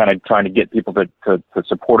kind of trying to get people to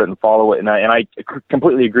support it and follow it. And I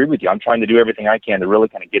completely agree with you. I'm trying to do everything I can to really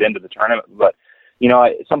kind of get into the tournament, but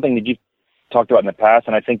something that you've talked about in the past,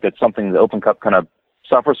 and I think that's something the Open Cup kind of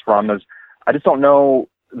suffers from, is I just don't know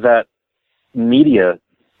that media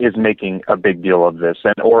is making a big deal of this,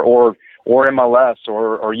 and or MLS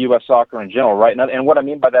or U.S. soccer in general, right? And what I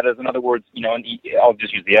mean by that is, in other words, I'll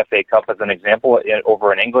just use the FA Cup as an example.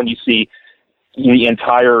 Over in England, you see the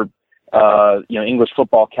entire English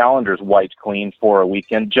football calendars wiped clean for a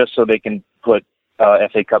weekend just so they can put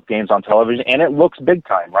FA Cup games on television, and it looks big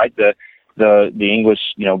time, right? The English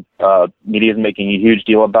media is making a huge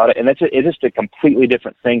deal about it, and it's just a completely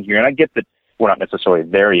different thing here. And I get that we're not necessarily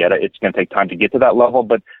there yet; it's going to take time to get to that level.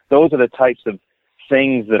 But those are the types of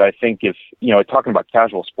things that I think, if talking about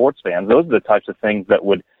casual sports fans, those are the types of things that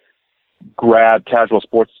would grab casual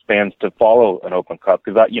sports fans to follow an Open Cup.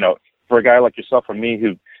 Because for a guy like yourself or me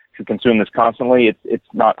who consume this constantly, it's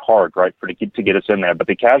not hard, right, to get us in there. But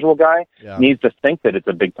the casual guy needs to think that it's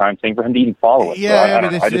a big time thing for him to even follow it.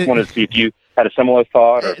 Yeah, so I just wanted to see if you had a similar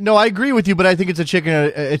thought? Or? No, I agree with you, but I think it's a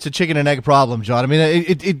chicken and egg problem, John. I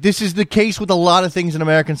mean, this is the case with a lot of things in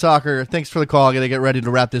American soccer. Thanks for the call. I got to get ready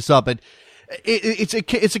to wrap this up, but it's a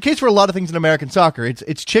case for a lot of things in American soccer.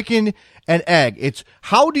 It's chicken and egg. It's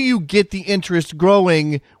how do you get the interest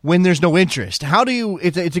growing when there's no interest? How do you?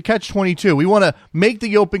 It's a catch-22. We want to make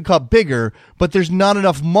the Open Cup bigger, but there's not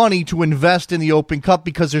enough money to invest in the Open Cup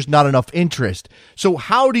because there's not enough interest. So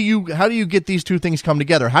how do you get these two things come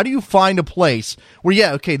together? How do you find a place where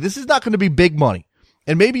this is not going to be big money,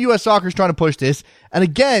 and maybe U.S. Soccer is trying to push this, and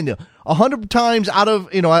again, 100 times out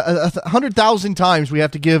of 100,000 times we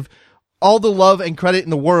have to give all the love and credit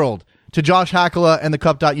in the world to Josh Hakala and the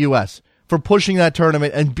Cup.us for pushing that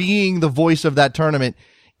tournament and being the voice of that tournament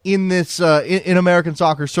in this in American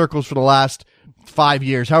soccer circles for the last 5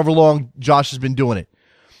 years, however long Josh has been doing it.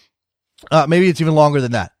 Maybe it's even longer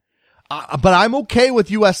than that. But I'm okay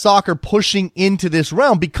with U.S. Soccer pushing into this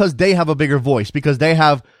realm because they have a bigger voice, because they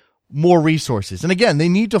have more resources. And again, they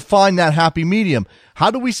need to find that happy medium.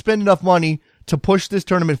 How do we spend enough money to push this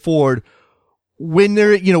tournament forward when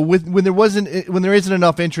there isn't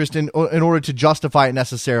enough interest in order to justify it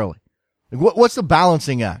necessarily? What's the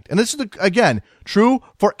balancing act? And this is again true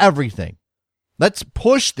for everything. Let's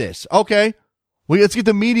push this. Okay. Let's get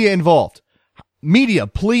the media involved. Media,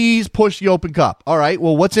 please push the Open Cup. All right.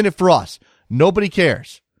 Well, what's in it for us? Nobody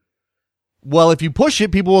cares. Well, if you push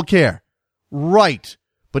it, people will care. Right.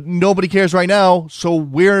 But nobody cares right now. So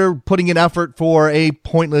we're putting in effort for a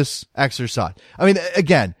pointless exercise. I mean,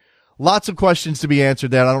 again, lots of questions to be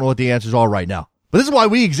answered there. I don't know what the answers are right now. But this is why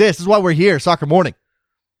we exist. This is why we're here, Soccer Morning.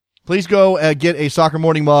 Please go get a Soccer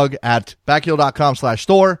Morning mug at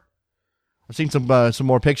backheel.com/store. I've seen some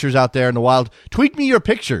more pictures out there in the wild. Tweet me your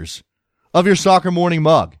pictures of your Soccer Morning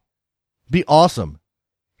mug. Be awesome.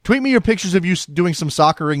 Tweet me your pictures of you doing some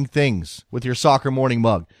soccering things with your Soccer Morning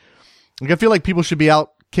mug. Like, I feel like people should be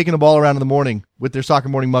out kicking the ball around in the morning with their Soccer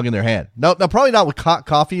Morning mug in their hand. Now probably not with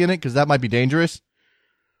coffee in it because that might be dangerous.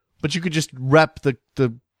 But you could just rep the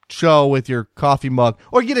show with your coffee mug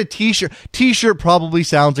or get a t-shirt. T-shirt probably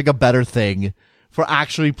sounds like a better thing for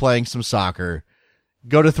actually playing some soccer.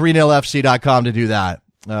 Go to 30fc.com to do that.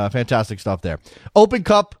 Fantastic stuff there. Open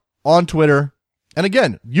Cup on Twitter. And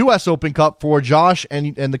again, U.S. Open Cup for Josh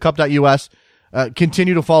and the Cup.us.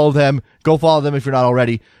 Continue to follow them. Go follow them if you're not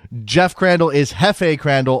already. Jeff Crandall is Hefe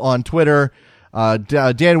Crandall on Twitter. Dan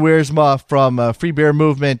Wiersema from Free Beer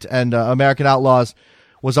Movement and American Outlaws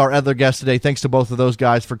was our other guest today. Thanks to both of those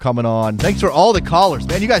guys for coming on. Thanks for all the callers.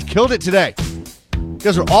 Man, you guys killed it today. You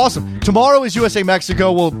guys are awesome. Tomorrow is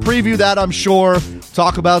USA-Mexico. We'll preview that, I'm sure.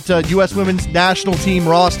 Talk about U.S. women's national team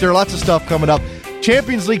roster. Lots of stuff coming up.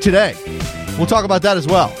 Champions League today. We'll talk about that as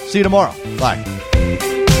well. See you tomorrow. Bye.